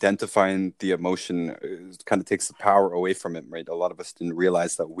 right? Identifying the emotion kind of takes the power away from it, right? A lot of us didn't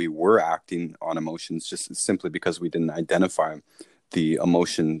realize that we were acting on emotions just simply because we didn't identify the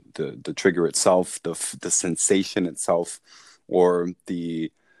emotion, the trigger itself, the sensation itself, or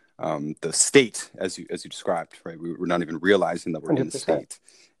the state as you described, right? We're not even realizing that we're 100%. In state,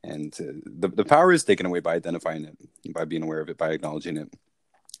 and the power is taken away by identifying it, by being aware of it, by acknowledging it.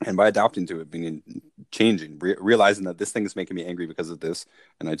 And by adapting to it, being changing, realizing that this thing is making me angry because of this,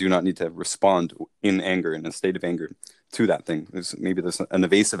 and I do not need to respond in anger, in a state of anger, to that thing. Maybe there's an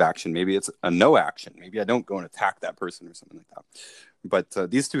evasive action, maybe it's a no action, maybe I don't go and attack that person or something like that.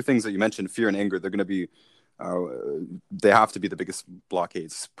 But these two things that you mentioned, fear and anger, they're going to be, they have to be the biggest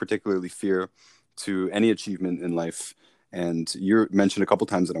blockades, particularly fear to any achievement in life. And you mentioned a couple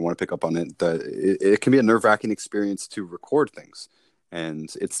times, and I want to pick up on it, that it can be a nerve-wracking experience to record things.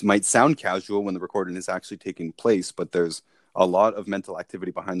 And it might sound casual when the recording is actually taking place, but there's a lot of mental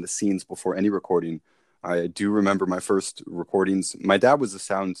activity behind the scenes before any recording. I do remember my first recordings. My dad was a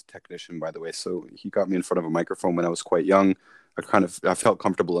sound technician, by the way, so he got me in front of a microphone when I was quite young. I felt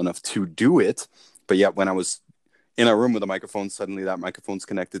comfortable enough to do it, but yet when I was in a room with a microphone, suddenly that microphone's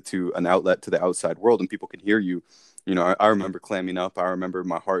connected to an outlet to the outside world, and people can hear you. You know, I remember clamming up. I remember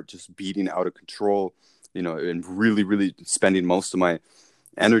my heart just beating out of control. You know, and really, really spending most of my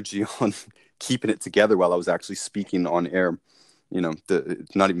energy on keeping it together while I was actually speaking on air. You know,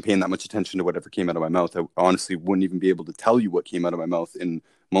 not even paying that much attention to whatever came out of my mouth. I honestly wouldn't even be able to tell you what came out of my mouth in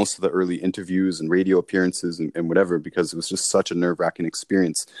most of the early interviews and radio appearances and whatever, because it was just such a nerve-wracking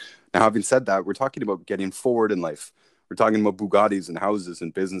experience. Now, having said that, we're talking about getting forward in life. We're talking about Bugattis and houses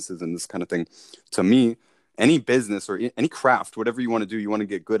and businesses and this kind of thing. To me, any business or any craft, whatever you want to do, you want to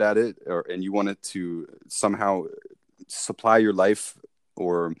get good at it, and you want it to somehow supply your life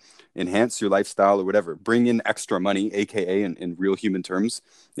or enhance your lifestyle or whatever, bring in extra money, aka in real human terms.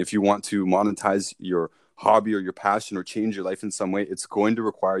 If you want to monetize your hobby or your passion or change your life in some way, it's going to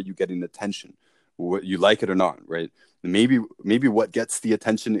require you getting attention, what you like it or not, right? Maybe what gets the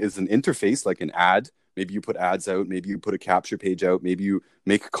attention is an interface, like an ad. Maybe you put ads out, maybe you put a capture page out, maybe you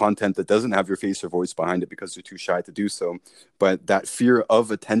make content that doesn't have your face or voice behind it because you're too shy to do so. But that fear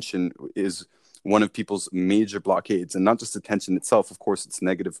of attention is one of people's major blockades, and not just attention itself. Of course, it's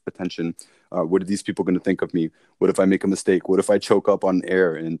negative attention. What are these people going to think of me? What if I make a mistake? What if I choke up on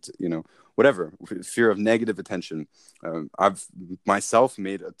air? And, you know, whatever, fear of negative attention. I've myself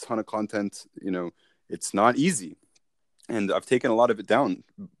made a ton of content. You know, it's not easy. And I've taken a lot of it down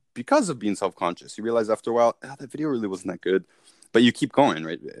because of being self-conscious. You realize after a while, that video really wasn't that good, but you keep going,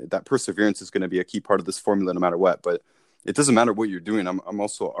 right? That perseverance is going to be a key part of this formula no matter what. But it doesn't matter what you're doing. I'm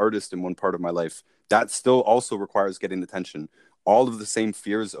also an artist in one part of my life. That still also requires getting attention. All of the same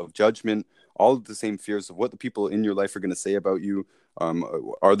fears of judgment, all of the same fears of what the people in your life are going to say about you.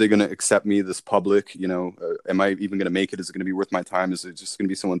 Are they going to accept me, this public? You know, am I even going to make it? Is it going to be worth my time? Is it just going to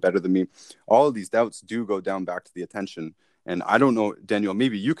be someone better than me? All of these doubts do go down back to the attention. And I don't know, Daniel,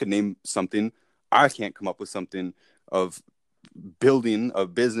 maybe you could name something. I can't come up with something of building a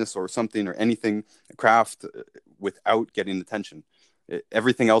business or something or anything, a craft, without getting attention.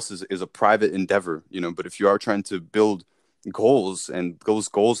 Everything else is a private endeavor, you know, but if you are trying to build goals and those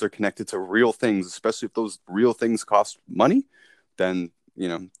goals are connected to real things, especially if those real things cost money, then, you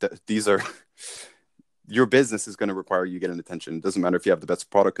know, these are... your business is going to require you getting attention. It doesn't matter if you have the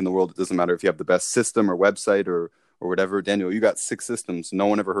best product in the world. It doesn't matter if you have the best system or website or whatever. Daniel, you got 6 systems. No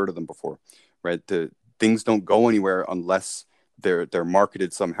one ever heard of them before, right? Things don't go anywhere unless they're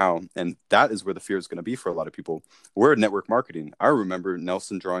marketed somehow. And that is where the fear is going to be for a lot of people. We're network marketing. I remember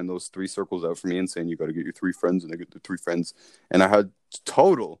Nelson drawing those 3 circles out for me and saying, you got to get your 3 friends, and I get the 3 friends. And I had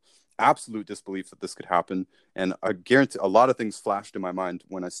absolute disbelief that this could happen. And I guarantee a lot of things flashed in my mind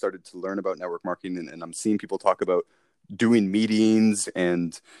when I started to learn about network marketing, and I'm seeing people talk about doing meetings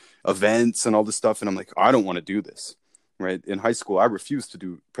and events and all this stuff. And I'm like, I don't want to do this, right? In high school, I refused to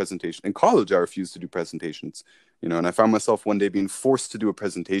do presentation. In college, I refused to do presentations, you know, and I found myself one day being forced to do a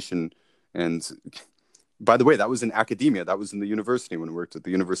presentation. And by the way, that was in academia. That was in the university when I worked at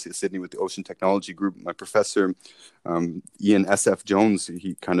the University of Sydney with the Ocean Technology Group. My professor, Ian S.F. Jones,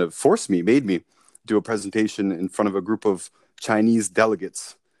 he kind of made me do a presentation in front of a group of Chinese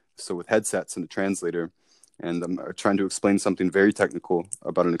delegates. So with headsets and a translator. and I'm trying to explain something very technical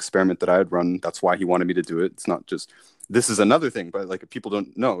about an experiment that I had run. That's why he wanted me to do it. It's not just, this is another thing, but like, people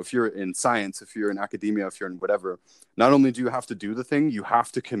don't know, if you're in science, if you're in academia, if you're in whatever, not only do you have to do the thing, you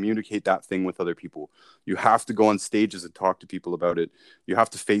have to communicate that thing with other people. You have to go on stages and talk to people about it. You have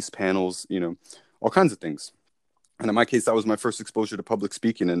to face panels, all kinds of things. And in my case, that was my first exposure to public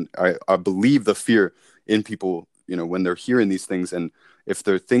speaking. And I believe the fear in people, when they're hearing these things, and if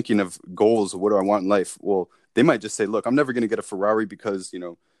they're thinking of goals, what do I want in life? Well, they might just say, look, I'm never going to get a Ferrari because,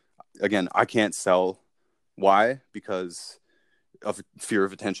 again, I can't sell. Why? Because of fear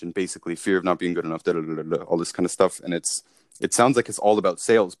of attention, basically fear of not being good enough, all this kind of stuff. And it sounds like it's all about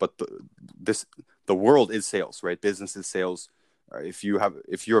sales, but the world is sales, right? Business is sales. If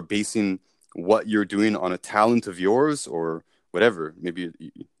you're basing what you're doing on a talent of yours or whatever, maybe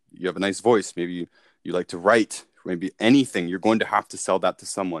you have a nice voice, maybe you like to write, maybe anything, you're going to have to sell that to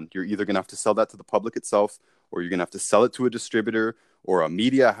someone. You're either going to have to sell that to the public itself, or you're going to have to sell it to a distributor or a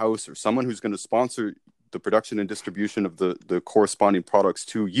media house or someone who's going to sponsor the production and distribution of the corresponding products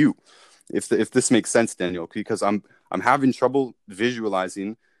to you. If this makes sense, Daniel, because I'm having trouble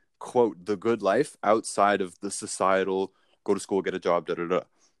visualizing, quote, the good life outside of the societal, go to school, get a job,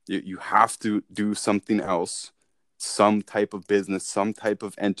 You have to do something else, some type of business, some type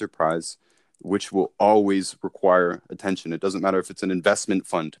of enterprise, which will always require attention. It doesn't matter if it's an investment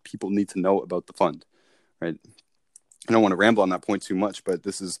fund. People need to know about the fund, right? I don't want to ramble on that point too much, but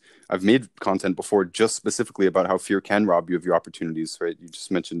I've made content before just specifically about how fear can rob you of your opportunities, right? You just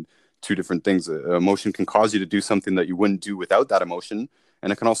mentioned two different things. Emotion can cause you to do something that you wouldn't do without that emotion.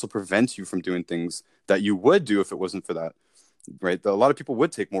 And it can also prevent you from doing things that you would do if it wasn't for that. Right. A lot of people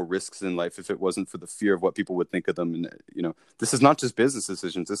would take more risks in life if it wasn't for the fear of what people would think of them. And, this is not just business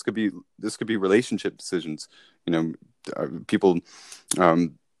decisions. This could be relationship decisions, people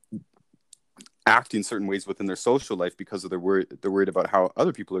acting certain ways within their social life because of they're worried about how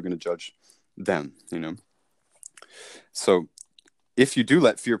other people are going to judge them, So if you do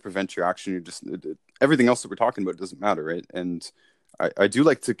let fear prevent your action, you just, everything else that we're talking about doesn't matter. Right. And I do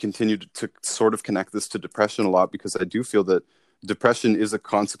like to continue to sort of connect this to depression a lot, because I do feel that depression is a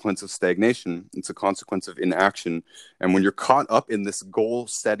consequence of stagnation. It's a consequence of inaction. And when you're caught up in this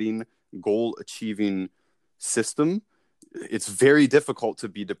goal-setting, goal-achieving system, it's very difficult to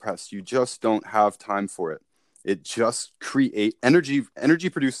be depressed. You just don't have time for it. It just creates energy. Energy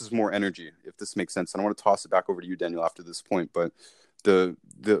produces more energy, if this makes sense. And I want to toss it back over to you, Daniel, after this point. But the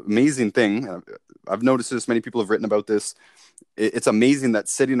amazing thing, I've noticed this, many people have written about this, it's amazing that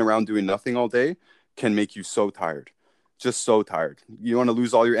sitting around doing nothing all day can make you so tired, just so tired. You want to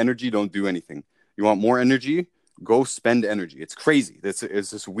lose all your energy, don't do anything. You want more energy, go spend energy. It's crazy. It's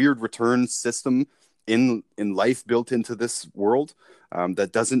this weird return system in life built into this world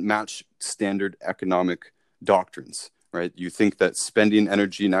that doesn't match standard economic doctrines, right? You think that spending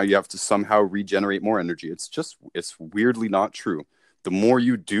energy, now you have to somehow regenerate more energy. It's weirdly not true. The more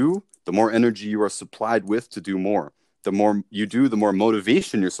you do, the more energy you are supplied with to do more. The more you do, the more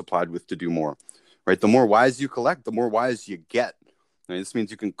motivation you're supplied with to do more, right? The more whys you collect, the more whys you get. Right? This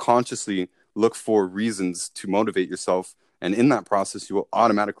means you can consciously look for reasons to motivate yourself. And in that process, you will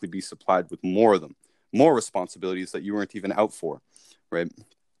automatically be supplied with more of them, more responsibilities that you weren't even out for, right?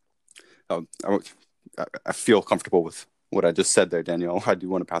 I feel comfortable with what I just said there, Danielle. I do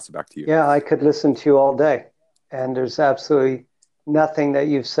want to pass it back to you. Yeah, I could listen to you all day. And there's absolutely nothing that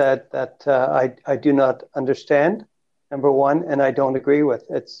you've said that I do not understand, number one, and I don't agree with.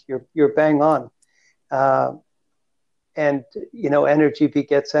 You're bang on. And, energy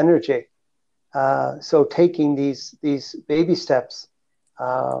begets energy. So taking these baby steps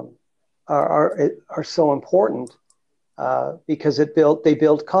are so important because they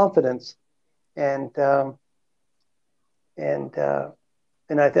build confidence. And I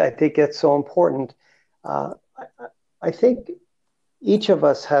think it's so important. I think each of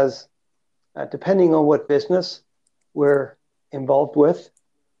us has, depending on what business we're involved with,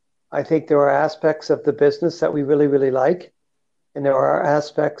 I think there are aspects of the business that we really, really like, and there are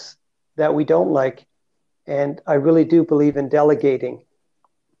aspects that we don't like. And I really do believe in delegating.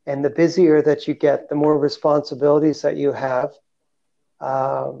 And the busier that you get, the more responsibilities that you have,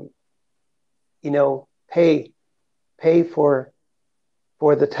 pay for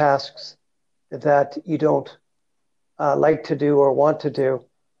the tasks that you don't like to do or want to do.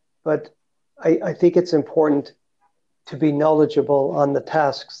 But I think it's important to be knowledgeable on the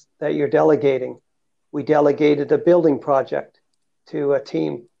tasks that you're delegating. We delegated a building project to a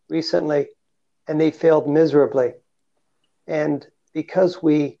team recently, and they failed miserably. And because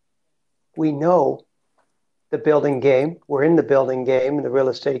we know the building game, we're in the building game, the real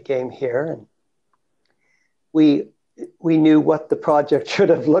estate game here, we knew what the project should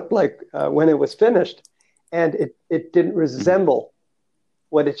have looked like when it was finished, and it didn't resemble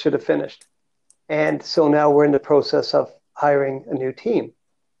what it should have finished. And so now we're in the process of hiring a new team.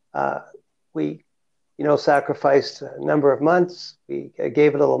 We, sacrificed a number of months. We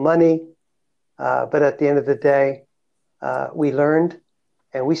gave a little money, but at the end of the day, we learned,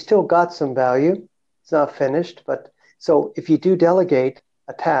 and we still got some value. It's not finished, but so if you do delegate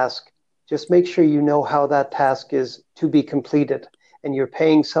a task, just make sure you know how that task is to be completed, and you're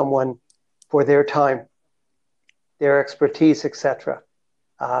paying someone for their time, their expertise, etc.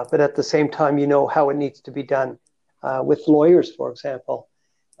 But at the same time, you know how it needs to be done. With lawyers, for example,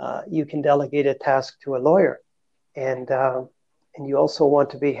 you can delegate a task to a lawyer, and you also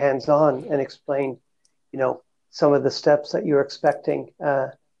want to be hands-on and explain, some of the steps that you're expecting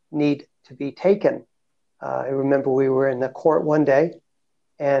need to be taken. I remember we were in the court one day,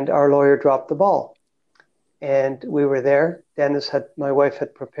 and our lawyer dropped the ball, and we were there. My wife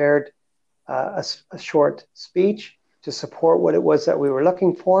had prepared a short speech to support what it was that we were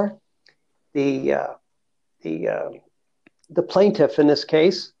looking for. The plaintiff in this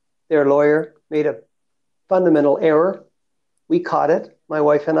case, their lawyer, made a fundamental error. We caught it, my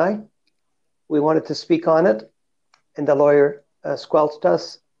wife and I. We wanted to speak on it, and the lawyer squelched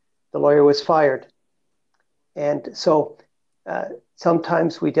us. The lawyer was fired. And so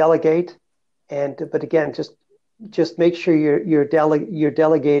sometimes we delegate, but again, just make sure you're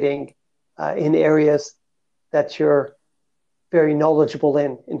delegating in areas that you're very knowledgeable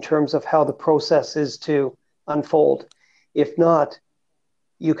in terms of how the process is to unfold. If not,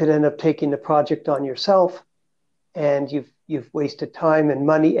 you could end up taking the project on yourself, and you've wasted time and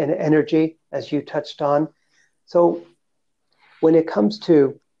money and energy, as you touched on. So when it comes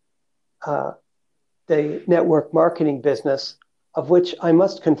to the network marketing business, of which I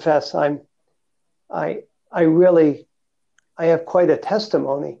must confess, I have quite a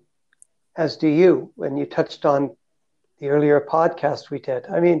testimony, as do you, when you touched on the earlier podcast we did.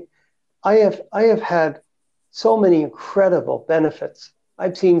 I mean, I have had so many incredible benefits.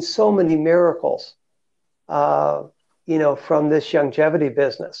 I've seen so many miracles, from this longevity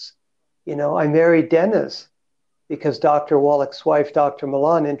business. I married Dennis because Dr. Wallach's wife, Dr.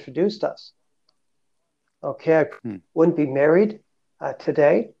 Milan, introduced us. Okay, I wouldn't be married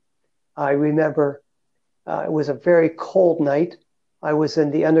today. I remember it was a very cold night. I was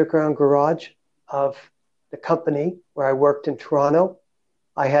in the underground garage of the company where I worked in Toronto.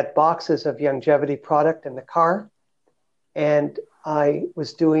 I had boxes of longevity product in the car, and I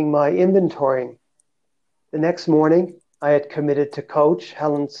was doing my inventorying. The next morning, I had committed to Coach,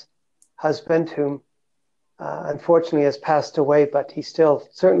 Helen's husband, whom unfortunately has passed away, but he still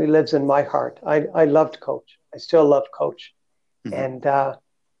certainly lives in my heart. I loved Coach. I still love Coach. Mm-hmm. And I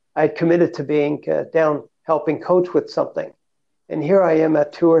had committed to being down helping Coach with something. And here I am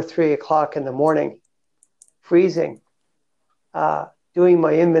at 2 or 3 o'clock in the morning, freezing, doing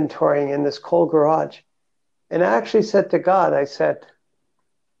my inventorying in this cold garage. And I actually said to God, I said,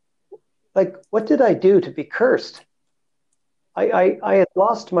 what did I do to be cursed? I had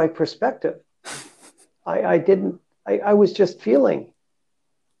lost my perspective. I was just feeling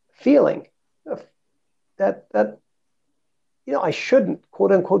that I shouldn't,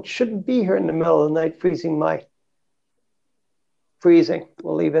 quote unquote, shouldn't be here in the middle of the night freezing.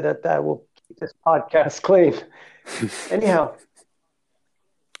 We'll leave it at that. We'll keep this podcast clean. Anyhow,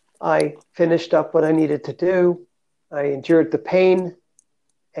 I finished up what I needed to do. I endured the pain,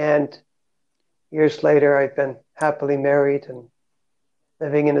 and years later, I've been happily married and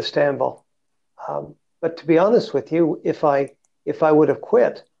living in Istanbul. But to be honest with you, if I would have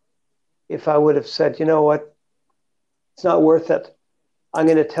quit, if I would have said, you know what, it's not worth it. I'm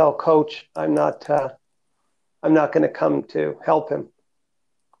going to tell Coach I'm not going to come to help him.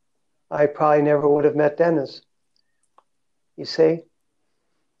 I probably never would have met Dennis. You see?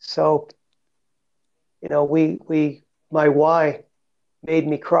 So, my why made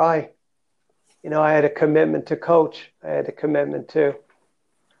me cry. I had a commitment to Coach. I had a commitment to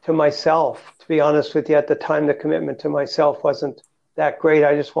myself. To be honest with you, at the time, the commitment to myself wasn't that great.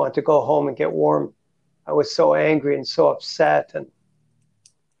 I just wanted to go home and get warm. I was so angry and so upset.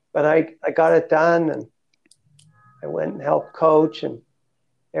 But I got it done, and I went and helped Coach, and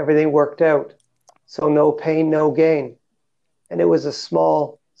everything worked out. So no pain, no gain. And it was a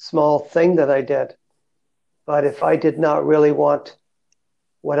small thing that I did. But if I did not really want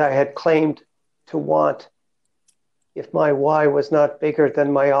what I had claimed to want, if my why was not bigger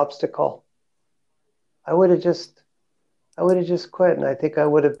than my obstacle, I would have just quit, and I think I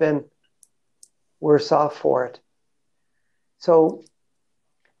would have been worse off for it. So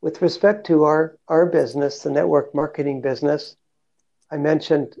with respect to our business, the network marketing business, I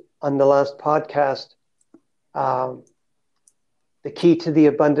mentioned on the last podcast the key to the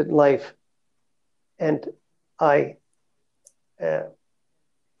abundant life, and I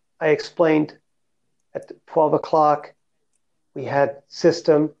explained at 12 o'clock we had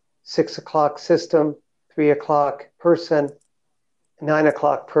system, 6 o'clock system, 3 o'clock person, 9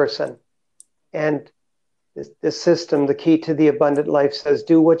 o'clock person, and this system, the key to the abundant life, says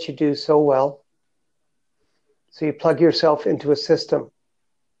do what you do so well. So you plug yourself into a system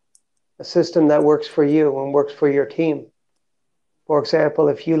that works for you and works for your team. For example,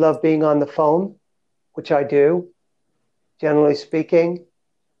 if you love being on the phone, which I do, generally speaking,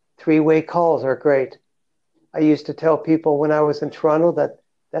 3-way calls are great. I used to tell people when I was in Toronto that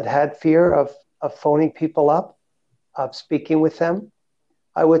had fear of phoning people up, of speaking with them,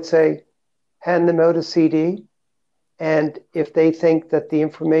 I would say, hand them out a CD, and if they think that the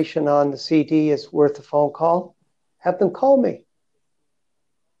information on the CD is worth a phone call, have them call me.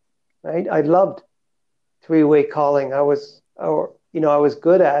 Right? I loved 3-way calling. I was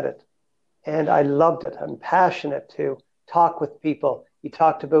good at it, and I loved it. I'm passionate to talk with people. You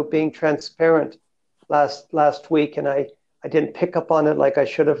talked about being transparent last week, and I didn't pick up on it like I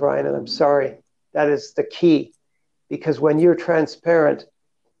should have, Ryan, and I'm sorry. That is the key, because when you're transparent,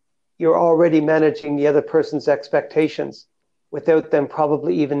 you're already managing the other person's expectations without them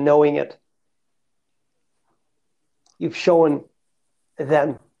probably even knowing it. You've shown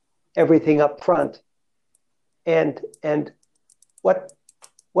them everything up front. And what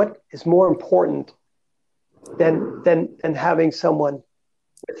is more important than having someone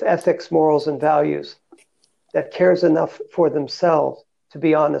with ethics, morals, and values that cares enough for themselves to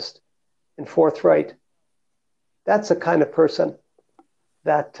be honest and forthright? That's the kind of person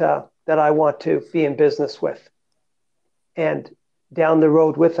that I want to be in business with. And down the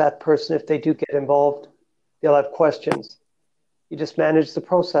road with that person, if they do get involved, they'll have questions. You just manage the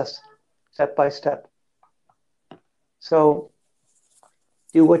process step by step. So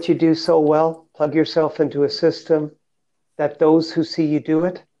do what you do so well, plug yourself into a system that those who see you do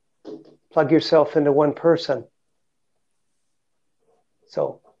it, plug yourself into one person.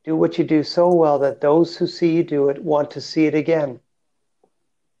 So do what you do so well that those who see you do it want to see it again.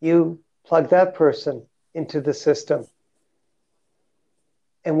 You plug that person into the system,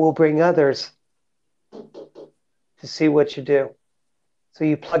 and we'll bring others to see what you do. So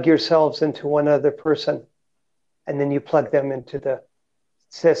you plug yourselves into one other person, and then you plug them into the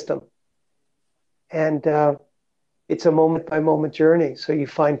system. And it's a moment-by-moment journey. So you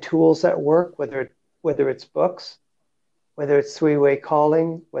find tools that work, whether it's books, whether it's 3-way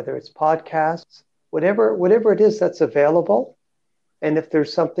calling, whether it's podcasts, whatever it is that's available. And if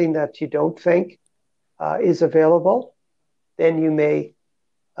there's something that you don't think is available, then you may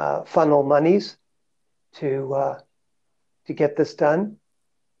funnel monies to get this done.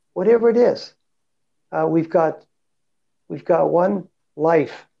 Whatever it is, we've got one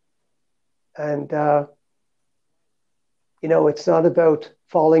life, and it's not about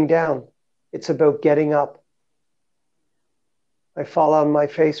falling down; it's about getting up. I fall on my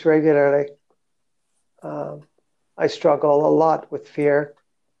face regularly. I struggle a lot with fear,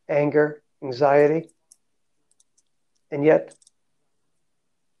 anger, anxiety. And yet,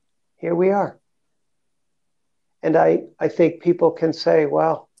 here we are. And I think people can say,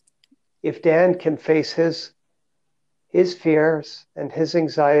 well, if Dan can face his fears and his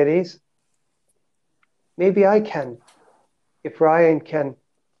anxieties, maybe I can. If Ryan can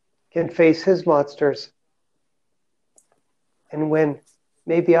face his monsters and win,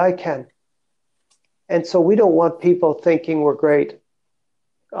 maybe I can. And so we don't want people thinking we're great.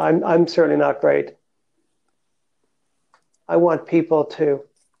 I'm certainly not great. I want people to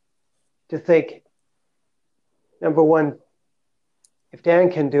think, number one, if Dan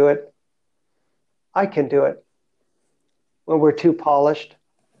can do it, I can do it. When we're too polished,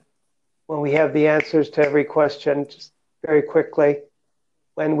 when we have the answers to every question just very quickly,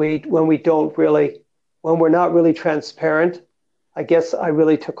 when we're not really transparent. I guess I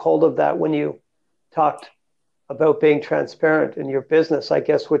really took hold of that when you talked about being transparent in your business, I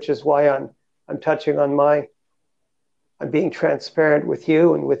guess, which is why I'm touching on I'm being transparent with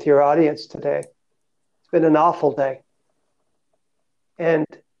you and with your audience today. It's been an awful day. And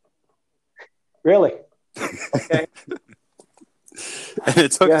really, okay. And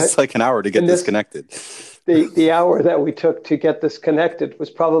it took us like an hour to get disconnected. The hour that we took to get this connected was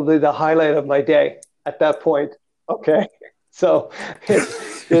probably the highlight of my day at that point. Okay. So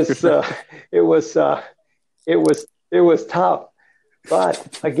it was tough,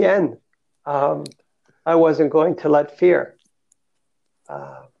 but again, I wasn't going to let fear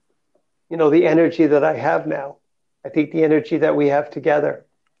the energy that I have now. I think the energy that we have together.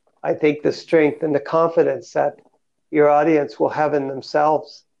 I think the strength and the confidence that your audience will have in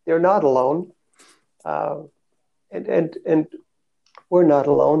themselves. They're not alone. And we're not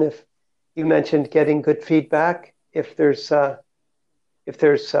alone. If you mentioned getting good feedback, if there's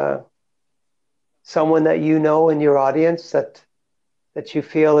someone that you know in your audience that you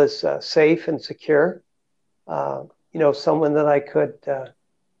feel is safe and secure, someone that I could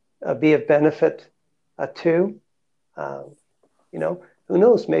be of benefit to, who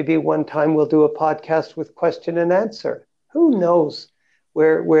knows? Maybe one time we'll do a podcast with question and answer. Who knows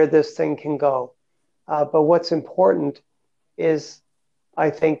where this thing can go? But what's important is, I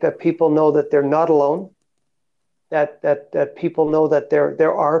think, that people know that they're not alone. That people know that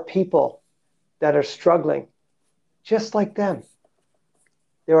there are people that are struggling, just like them.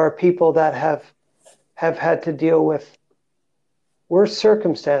 There are people that have had to deal with worse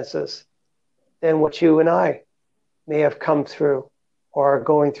circumstances than what you and I may have come through or are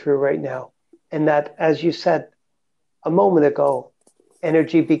going through right now. And that, as you said a moment ago,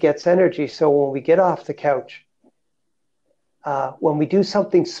 energy begets energy. So when we get off the couch, when we do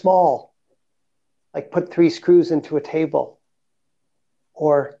something small, like put 3 screws into a table,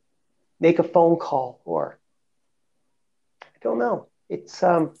 or make a phone call, or I don't know, it's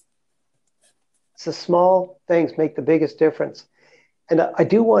the small things make the biggest difference. And I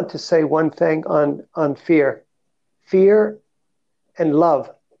do want to say one thing on fear. Fear and love,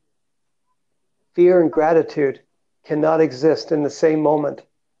 fear and gratitude cannot exist in the same moment.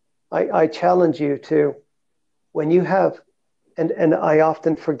 I challenge you to, when you have, and I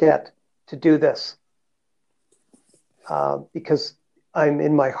often forget to do this because I'm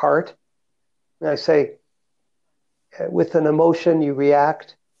in my heart, and I say, with an emotion you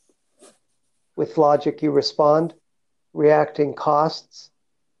react, with logic you respond. Reacting costs,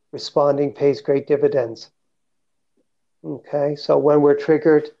 responding pays great dividends. Okay, so when we're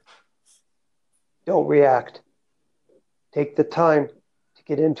triggered, don't react. Take the time to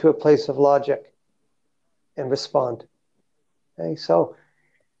get into a place of logic and respond. Okay, so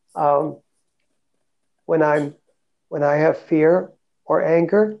when I have fear or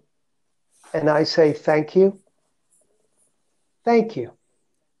anger, and I say thank you.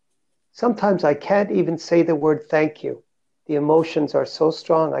 Sometimes I can't even say the word thank you. The emotions are so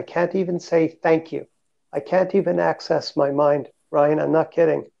strong, I can't even say thank you. I can't even access my mind. Ryan, I'm not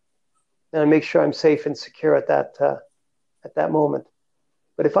kidding. And I make sure I'm safe and secure at that moment.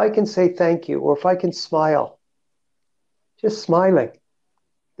 But if I can say thank you, or if I can smile, just smiling,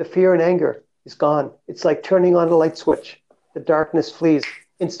 the fear and anger is gone. It's like turning on a light switch. The darkness flees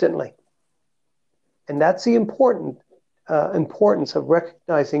instantly. And that's the importance of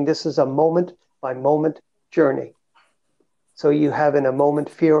recognizing this is a moment by moment journey. So you have in a moment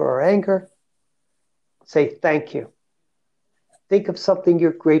fear or anger, say thank you. Think of something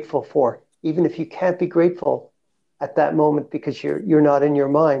you're grateful for, even if you can't be grateful at that moment because you're not in your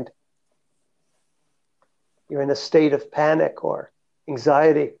mind. You're in a state of panic or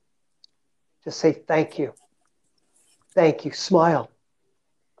anxiety. Just say thank you. Thank you. Smile.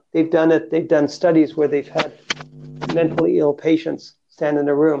 They've done it. They've done studies where they've had mentally ill patients stand in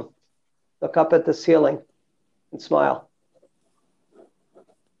a room, look up at the ceiling, and smile.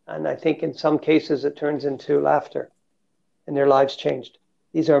 And I think in some cases it turns into laughter, and their lives changed.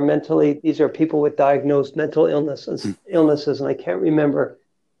 These are people with diagnosed mental illnesses, and I can't remember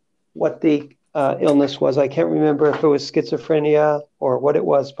what the illness was. I can't remember if it was schizophrenia or what it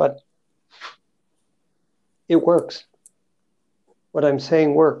was, but it works. What I'm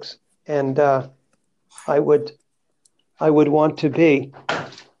saying works, and I would want to be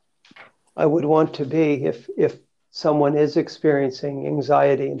if someone is experiencing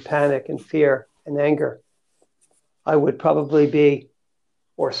anxiety and panic and fear and anger, I would probably be,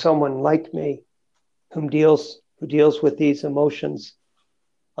 or someone like me who deals with these emotions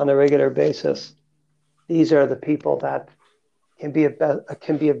on a regular basis. These are the people that can be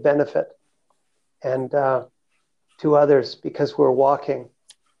of benefit and to others, because we're walking,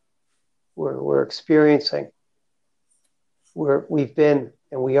 we're experiencing, we've been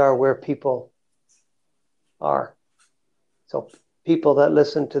and we are where people are. So people that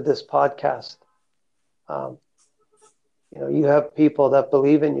listen to this podcast, you have people that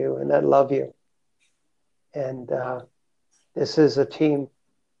believe in you and that love you. And this is a team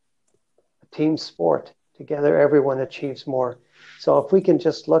sport. Together, everyone achieves more. So if we can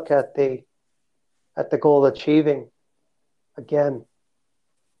just look at the goal achieving, again,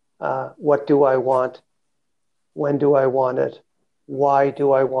 what do I want? When do I want it? Why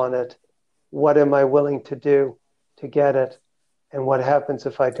do I want it? What am I willing to do to get it? And what happens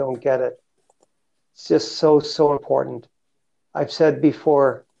if I don't get it? It's just so, so important. I've said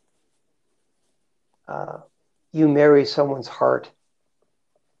before, you marry someone's heart.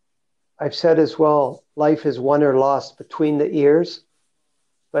 I've said as well, life is won or lost between the ears,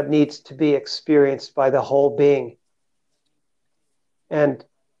 but needs to be experienced by the whole being. And,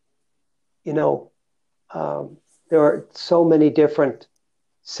 you know, there are so many different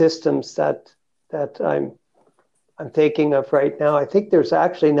systems that I'm thinking of right now. I think there's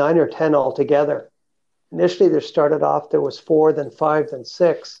actually 9 or 10 altogether. Initially, there was 4, then 5, then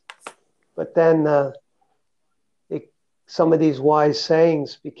 6, but then some of these wise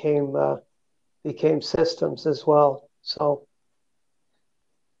sayings became systems as well. So,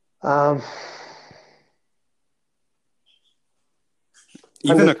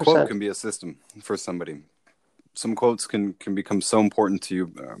 even a quote can be a system for somebody. Some quotes can become so important to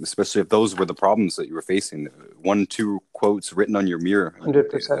you, especially if those were the problems that you were facing. 1, 2 quotes written on your mirror,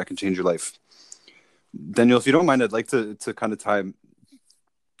 100%. that can change your life. Daniel, if you don't mind, I'd like to kind of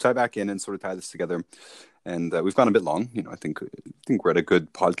tie back in and sort of tie this together. And we've gone a bit long. I think we're at a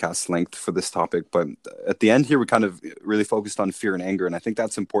good podcast length for this topic. But at the end here, we kind of really focused on fear and anger, and I think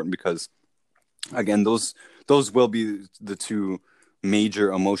that's important because, again, those will be the 2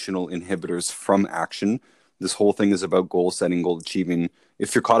 major emotional inhibitors from action. This whole thing is about goal setting, goal achieving.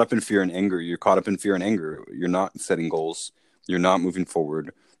 If you're caught up in fear and anger, you're caught up in fear and anger. You're not setting goals. You're not moving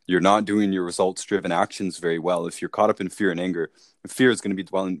forward. You're not doing your results-driven actions very well. If you're caught up in fear and anger, fear is going to be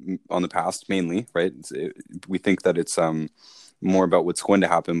dwelling on the past mainly, right? We think that it's more about what's going to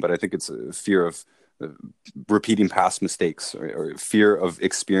happen, but I think it's a fear of repeating past mistakes or fear of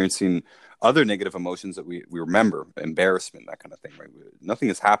experiencing other negative emotions that we remember, embarrassment, that kind of thing, right? Nothing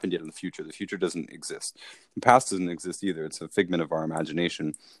has happened yet in the future. The future doesn't exist. The past doesn't exist either. It's a figment of our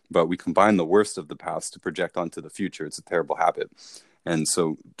imagination, but we combine the worst of the past to project onto the future. It's a terrible habit. And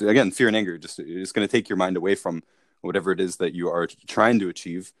so, again, fear and anger it's going to take your mind away from whatever it is that you are trying to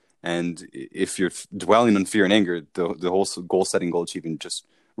achieve. And if you're dwelling on fear and anger, the whole goal setting, goal achieving just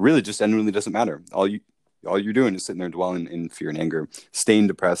genuinely doesn't matter. All you're doing is sitting there dwelling in fear and anger, staying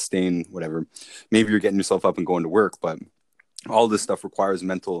depressed, staying whatever. Maybe you're getting yourself up and going to work, but all this stuff requires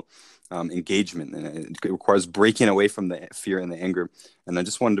mental engagement, and it requires breaking away from the fear and the anger. And I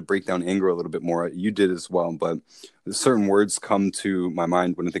just wanted to break down anger a little bit more. You did as well, but certain words come to my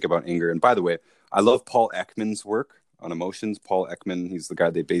mind when I think about anger. And by the way, I love Paul Ekman's work on emotions. Paul Ekman, he's the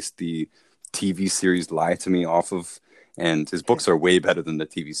guy they based the TV series Lie to Me off of, and his books are way better than the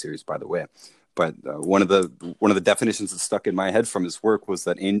TV series, by the way. But one of the definitions that stuck in my head from his work was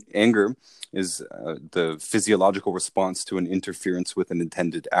that anger is the physiological response to an interference with an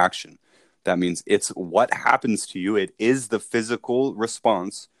intended action. That means it's what happens to you. It is the physical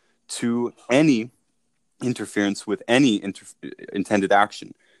response to any interference with any intended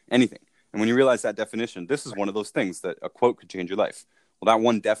action, anything. And when you realize that definition, this is one of those things that a quote could change your life. Well, that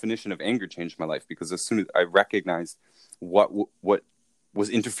one definition of anger changed my life because as soon as I recognized what was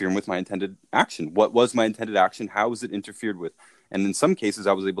interfering with my intended action. What was my intended action? How was it interfered with? And in some cases,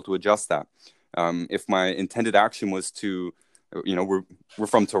 I was able to adjust that. If my intended action was to, we're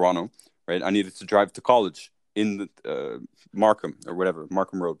from Toronto, right? I needed to drive to college in the Markham or whatever,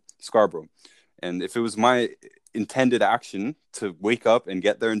 Markham Road, Scarborough. And if it was my intended action to wake up and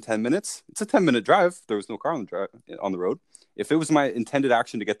get there in 10 minutes, it's a 10-minute drive. There was no car on the road. If it was my intended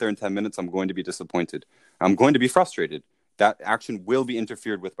action to get there in 10 minutes, I'm going to be disappointed. I'm going to be frustrated. That action will be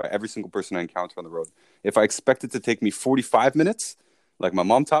interfered with by every single person I encounter on the road. If I expect it to take me 45 minutes, like my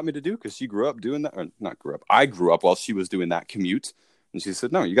mom taught me to do, because she grew up doing that, or not grew up, I grew up while she was doing that commute. And she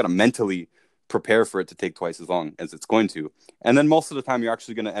said, no, you got to mentally prepare for it to take twice as long as it's going to. And then most of the time, you're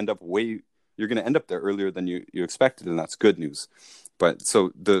actually going to end up there earlier than you expected. And that's good news. But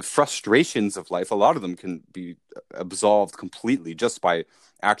so the frustrations of life, a lot of them can be absolved completely just by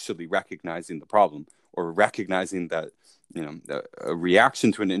actually recognizing the problem or recognizing that, a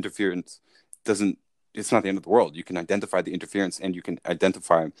reaction to an interference it's not the end of the world. You can identify the interference and you can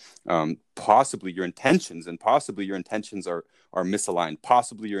identify possibly your intentions, and possibly your intentions are misaligned.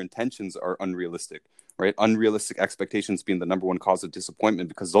 Possibly your intentions are unrealistic, right? Unrealistic expectations being the number one cause of disappointment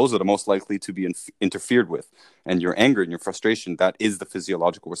because those are the most likely to be interfered with. And your anger and your frustration, that is the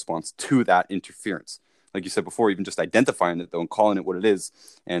physiological response to that interference. Like you said before, even just identifying it though and calling it what it is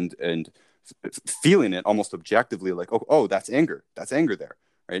and feeling it almost objectively, like, oh, that's anger there,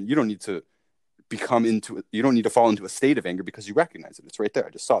 right? You don't need to you don't need to fall into a state of anger because you recognize it. It's right there. I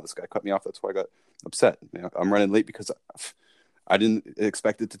just saw this guy cut me off. That's why I got upset. I'm running late because I didn't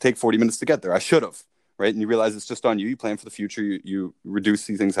expect it to take 40 minutes to get there. I should have, right? And you realize it's just on you. You plan for the future. You reduce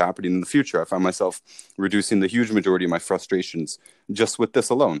these things happening in the future. I find myself reducing the huge majority of my frustrations just with this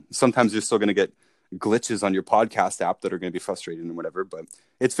alone. Sometimes you're still going to get glitches on your podcast app that are going to be frustrating and whatever. But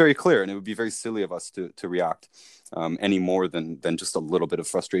it's very clear, and it would be very silly of us to react any more than just a little bit of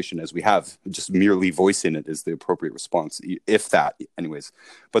frustration as we have. Just merely voicing it is the appropriate response, if that, anyways.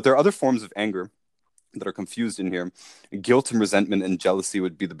 But there are other forms of anger that are confused in here. Guilt and resentment and jealousy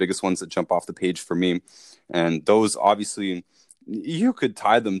would be the biggest ones that jump off the page for me. And those, obviously, you could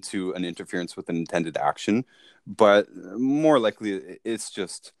tie them to an interference with an intended action, but more likely it's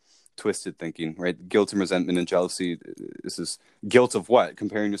just twisted thinking, right? Guilt and resentment and jealousy is this guilt of what?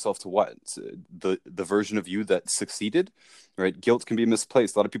 Comparing yourself to what? The version of you that succeeded, right? Guilt can be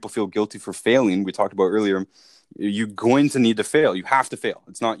misplaced. A lot of people feel guilty for failing. We talked about earlier, you're going to need to fail. You have to fail.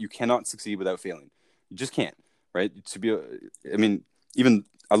 It's not, you cannot succeed without failing. You just can't, right? Even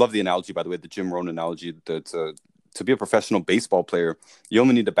I love the analogy, by the way, the Jim Rohn analogy, that to be a professional baseball player, you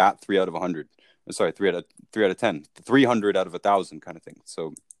only need to bat 3 out of 100. Sorry, 3 out of 10, 300 out of 1,000 kind of thing.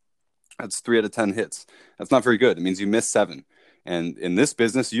 So that's 3 out of 10 hits. That's not very good. It means you miss 7. And in this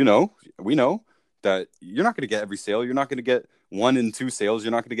business, we know that you're not going to get every sale. You're not going to get 1 in 2 sales.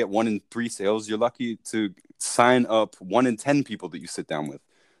 You're not going to get 1 in 3 sales. You're lucky to sign up 1 in 10 people that you sit down with.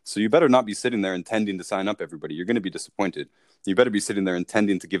 So you better not be sitting there intending to sign up everybody. You're going to be disappointed. You better be sitting there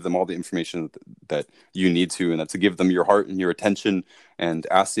intending to give them all the information that you need to, and that to give them your heart and your attention, and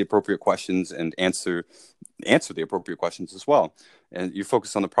ask the appropriate questions and answer the appropriate questions as well. And you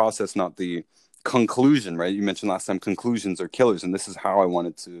focus on the process, not the conclusion, right? You mentioned last time conclusions are killers, and this is how I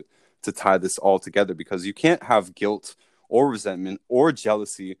wanted to tie this all together, because you can't have guilt or resentment or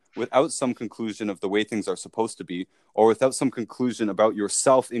jealousy without some conclusion of the way things are supposed to be, or without some conclusion about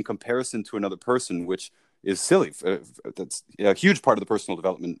yourself in comparison to another person, which is silly. That's a huge part of the personal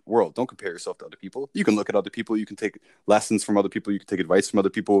development world. Don't compare yourself to other people. You can look at other people. You can take lessons from other people. You can take advice from other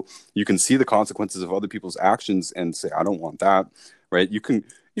people. You can see the consequences of other people's actions and say, I don't want that, right? You can,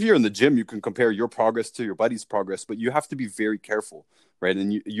 if you're in the gym, you can compare your progress to your buddy's progress, but you have to be very careful, right?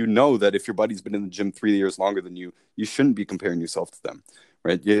 And you know that if your buddy's been in the gym 3 years longer than you, you shouldn't be comparing yourself to them,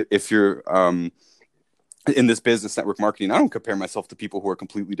 right? If you're in this business, network marketing, I don't compare myself to people who are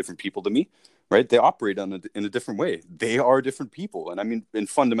completely different people to me, right? They operate in a different way. They are different people. And I mean, in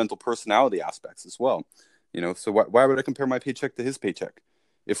fundamental personality aspects as well, so why would I compare my paycheck to his paycheck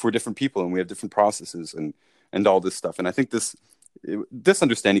if we're different people and we have different processes and all this stuff? And I think this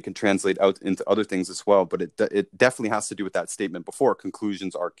understanding can translate out into other things as well, but it definitely has to do with that statement before: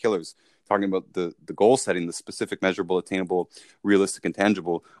 conclusions are killers. Talking about the goal setting, the specific, measurable, attainable, realistic, and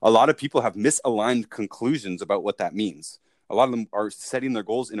tangible. A lot of people have misaligned conclusions about what that means. A lot of them are setting their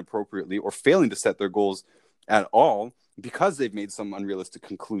goals inappropriately or failing to set their goals at all because they've made some unrealistic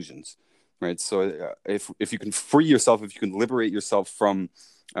conclusions, right? So if you can free yourself, if you can liberate yourself from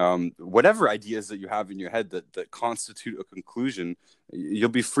whatever ideas that you have in your head that constitute a conclusion, you'll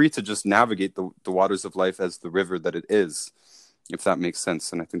be free to just navigate the waters of life as the river that it is, if that makes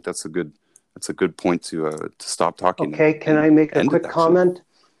sense. And I think that's a good point to stop talking. Okay, can I make a quick comment?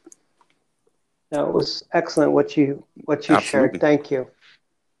 No, it was excellent what you shared. Thank you.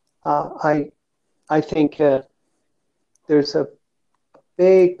 I think there's a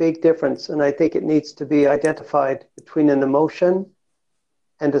big difference, and I think it needs to be identified between an emotion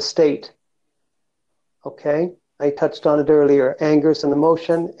and a state. Okay, I touched on it earlier. Anger is an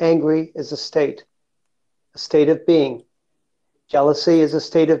emotion. Angry is a state of being. Jealousy is a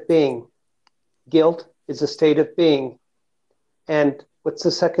state of being. Guilt is a state of being. And what's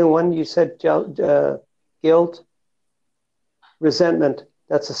the second one? You said guilt, resentment.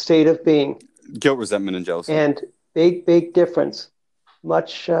 That's a state of being. Guilt, resentment, and jealousy. And big difference.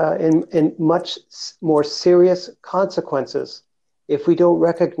 In much more serious consequences if we don't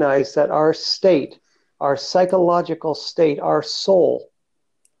recognize that our state, our psychological state, our soul,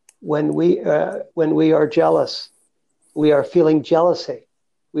 when we are jealous, we are feeling jealousy,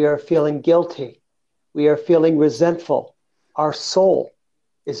 we are feeling guilty, we are feeling resentful. Our soul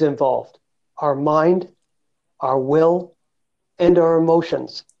is involved. Our mind, our will, and our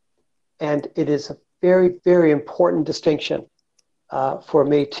emotions. And it is a very, very important distinction for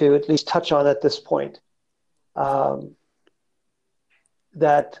me to at least touch on at this point.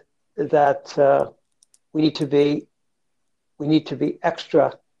 That we need to be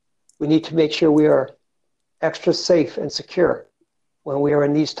extra. We need to make sure we are extra safe and secure when we are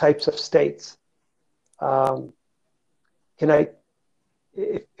in these types of states. If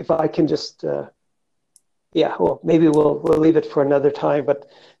I can just, well, maybe we'll leave it for another time. But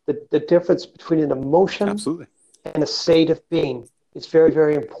the difference between an emotion Absolutely. and a state of being is very,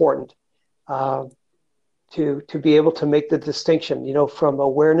 very important. To be able to make the distinction, from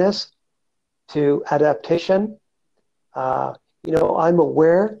awareness to adaptation. I'm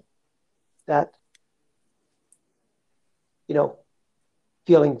aware that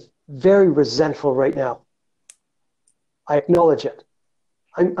feeling very resentful right now. I acknowledge it.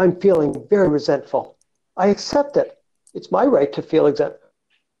 I'm feeling very resentful. I accept it. It's my right to feel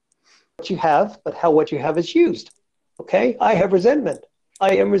what you have, but how what you have is used. Okay? I have resentment.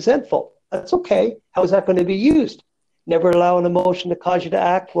 I am resentful. That's okay. How is that going to be used? Never allow an emotion to cause you to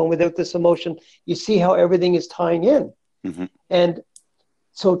act when without this emotion, you see how everything is tying in. Mm-hmm. And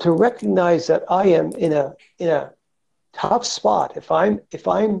so to recognize that I am in a tough spot, if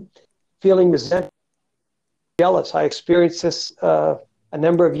I'm feeling resentful, jealous, I experienced this a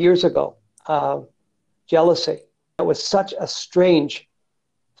number of years ago, jealousy. It was such a strange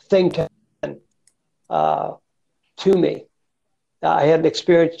thing to me. I hadn't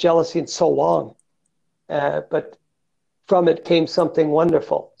experienced jealousy in so long, but from it came something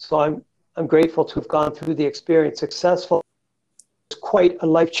wonderful. So I'm grateful to have gone through the experience successfully. It's quite a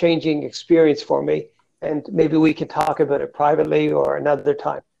life-changing experience for me, and maybe we can talk about it privately or another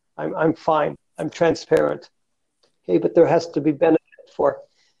time. I'm fine. I'm transparent. Okay, but there has to be benefit for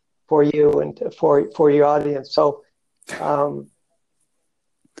you and for your audience. So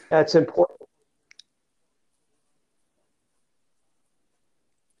that's important.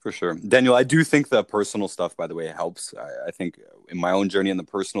 For sure. Daniel, I do think the personal stuff, by the way, helps. I think in my own journey in the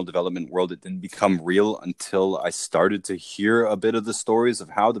personal development world, it didn't become real until I started to hear a bit of the stories of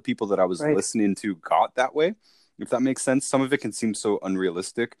how the people that I was listening to got that way, if that makes sense. Some of it can seem so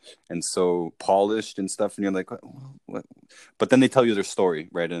unrealistic and so polished and stuff, and you're like, what? But then they tell you their story,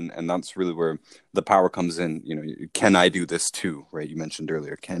 right? And that's really where the power comes in. Can I do this too, right? You mentioned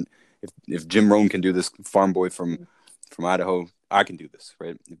earlier, if Jim Rohn can do this, farm boy from Idaho, I can do this,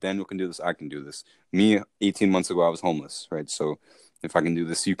 right? If Daniel can do this, I can do this. Me, 18 months ago, I was homeless, right? So if I can do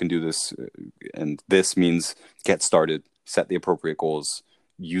this, you can do this. And this means get started, set the appropriate goals,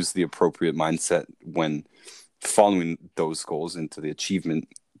 use the appropriate mindset when following those goals into the achievement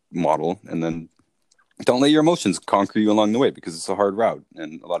model. And then don't let your emotions conquer you along the way, because it's a hard route.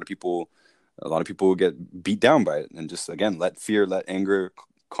 And a lot of people will get beat down by it. And just, again, let fear, let anger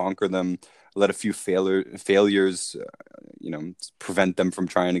conquer them. Let a few failures, prevent them from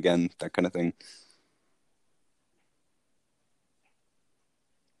trying again, that kind of thing.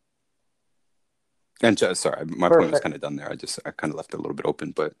 And sorry, my point was kind of done there. I kind of left it a little bit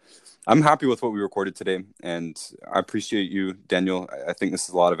open, but I'm happy with what we recorded today, and I appreciate you, Daniel. I think this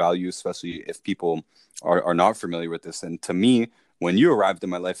is a lot of value, especially if people are not familiar with this. And to me, when you arrived in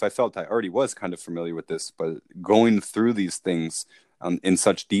my life, I felt I already was kind of familiar with this, but going through these things in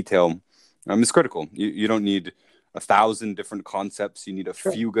such detail is critical. You don't need 1,000 different concepts. You need a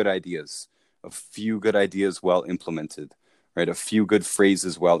few good ideas, well implemented, right? A few good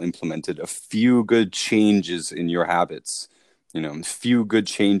phrases well implemented, a few good changes in your habits, a few good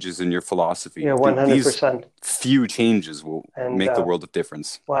changes in your philosophy. 100%. These few changes will make the world of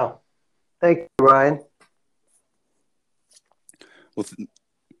difference. Wow. Thank you, Ryan. Well,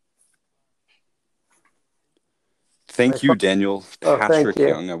 thank you, Daniel Patrick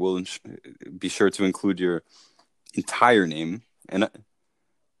Young. I will be sure to include your entire name. And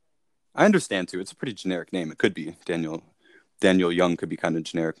I understand, too, it's a pretty generic name. It could be Daniel Young could be kind of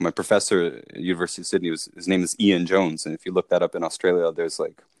generic. My professor at University of Sydney, his name is Ian Jones. And if you look that up in Australia, there's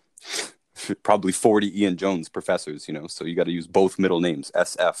like probably 40 Ian Jones professors, so you got to use both middle names,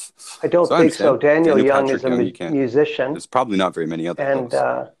 SF. I don't think so. Daniel Young is a musician. There's probably not very many others. And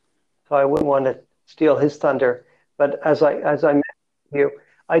so I wouldn't want to steal his thunder. But as I mentioned to you,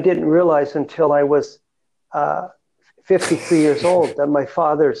 I didn't realize until I was 53 years old that my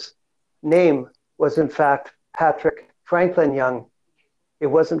father's name was in fact Patrick Franklin Young. It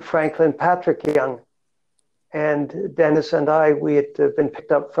wasn't Franklin Patrick Young. And Dennis and we had been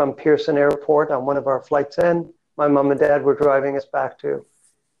picked up from Pearson Airport on one of our flights in. My mom and dad were driving us back to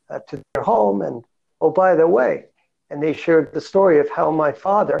their home. And oh, by the way, and they shared the story of how my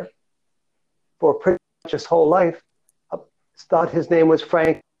father, for pretty much his whole life, thought his name was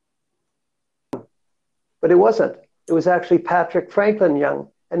Frank. But it wasn't. It was actually Patrick Franklin Young.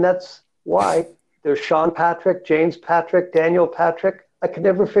 And that's why there's Sean Patrick, James Patrick, Daniel Patrick. I could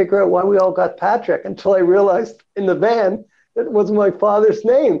never figure out why we all got Patrick until I realized in the van that it was my father's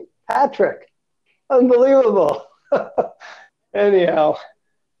name, Patrick. Unbelievable. Anyhow,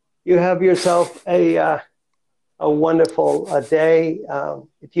 you have yourself a wonderful day.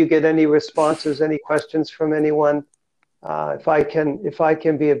 If you get any responses, any questions from anyone, if I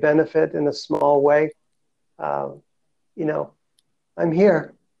can be a benefit in a small way, I'm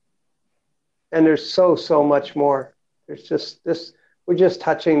here. And there's so much more. There's just this. We're just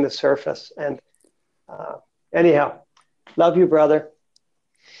touching the surface. And anyhow, love you, brother.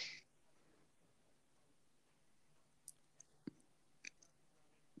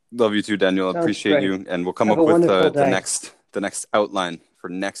 Love you too, Daniel. I Sounds appreciate great. you, and we'll come Have up a with wonderful the day. next outline for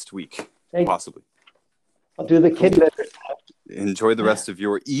next week, Thank you. possibly. I'll do the kid letter. Enjoy the rest of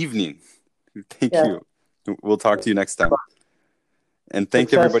your evening. Thank Yeah. you. We'll talk to you next time. And thank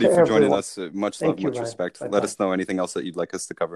Success everybody to for joining everyone. us. Much Thank love, you, much Ryan. respect. Bye-bye. Let us know anything else that you'd like us to cover.